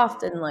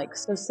soft and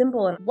so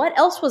simple? And what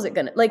else was it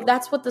gonna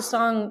that's what the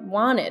song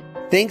wanted.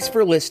 Thanks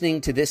for listening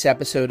to this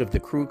episode of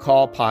the Crew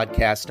Call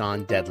podcast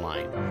on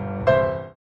Deadline.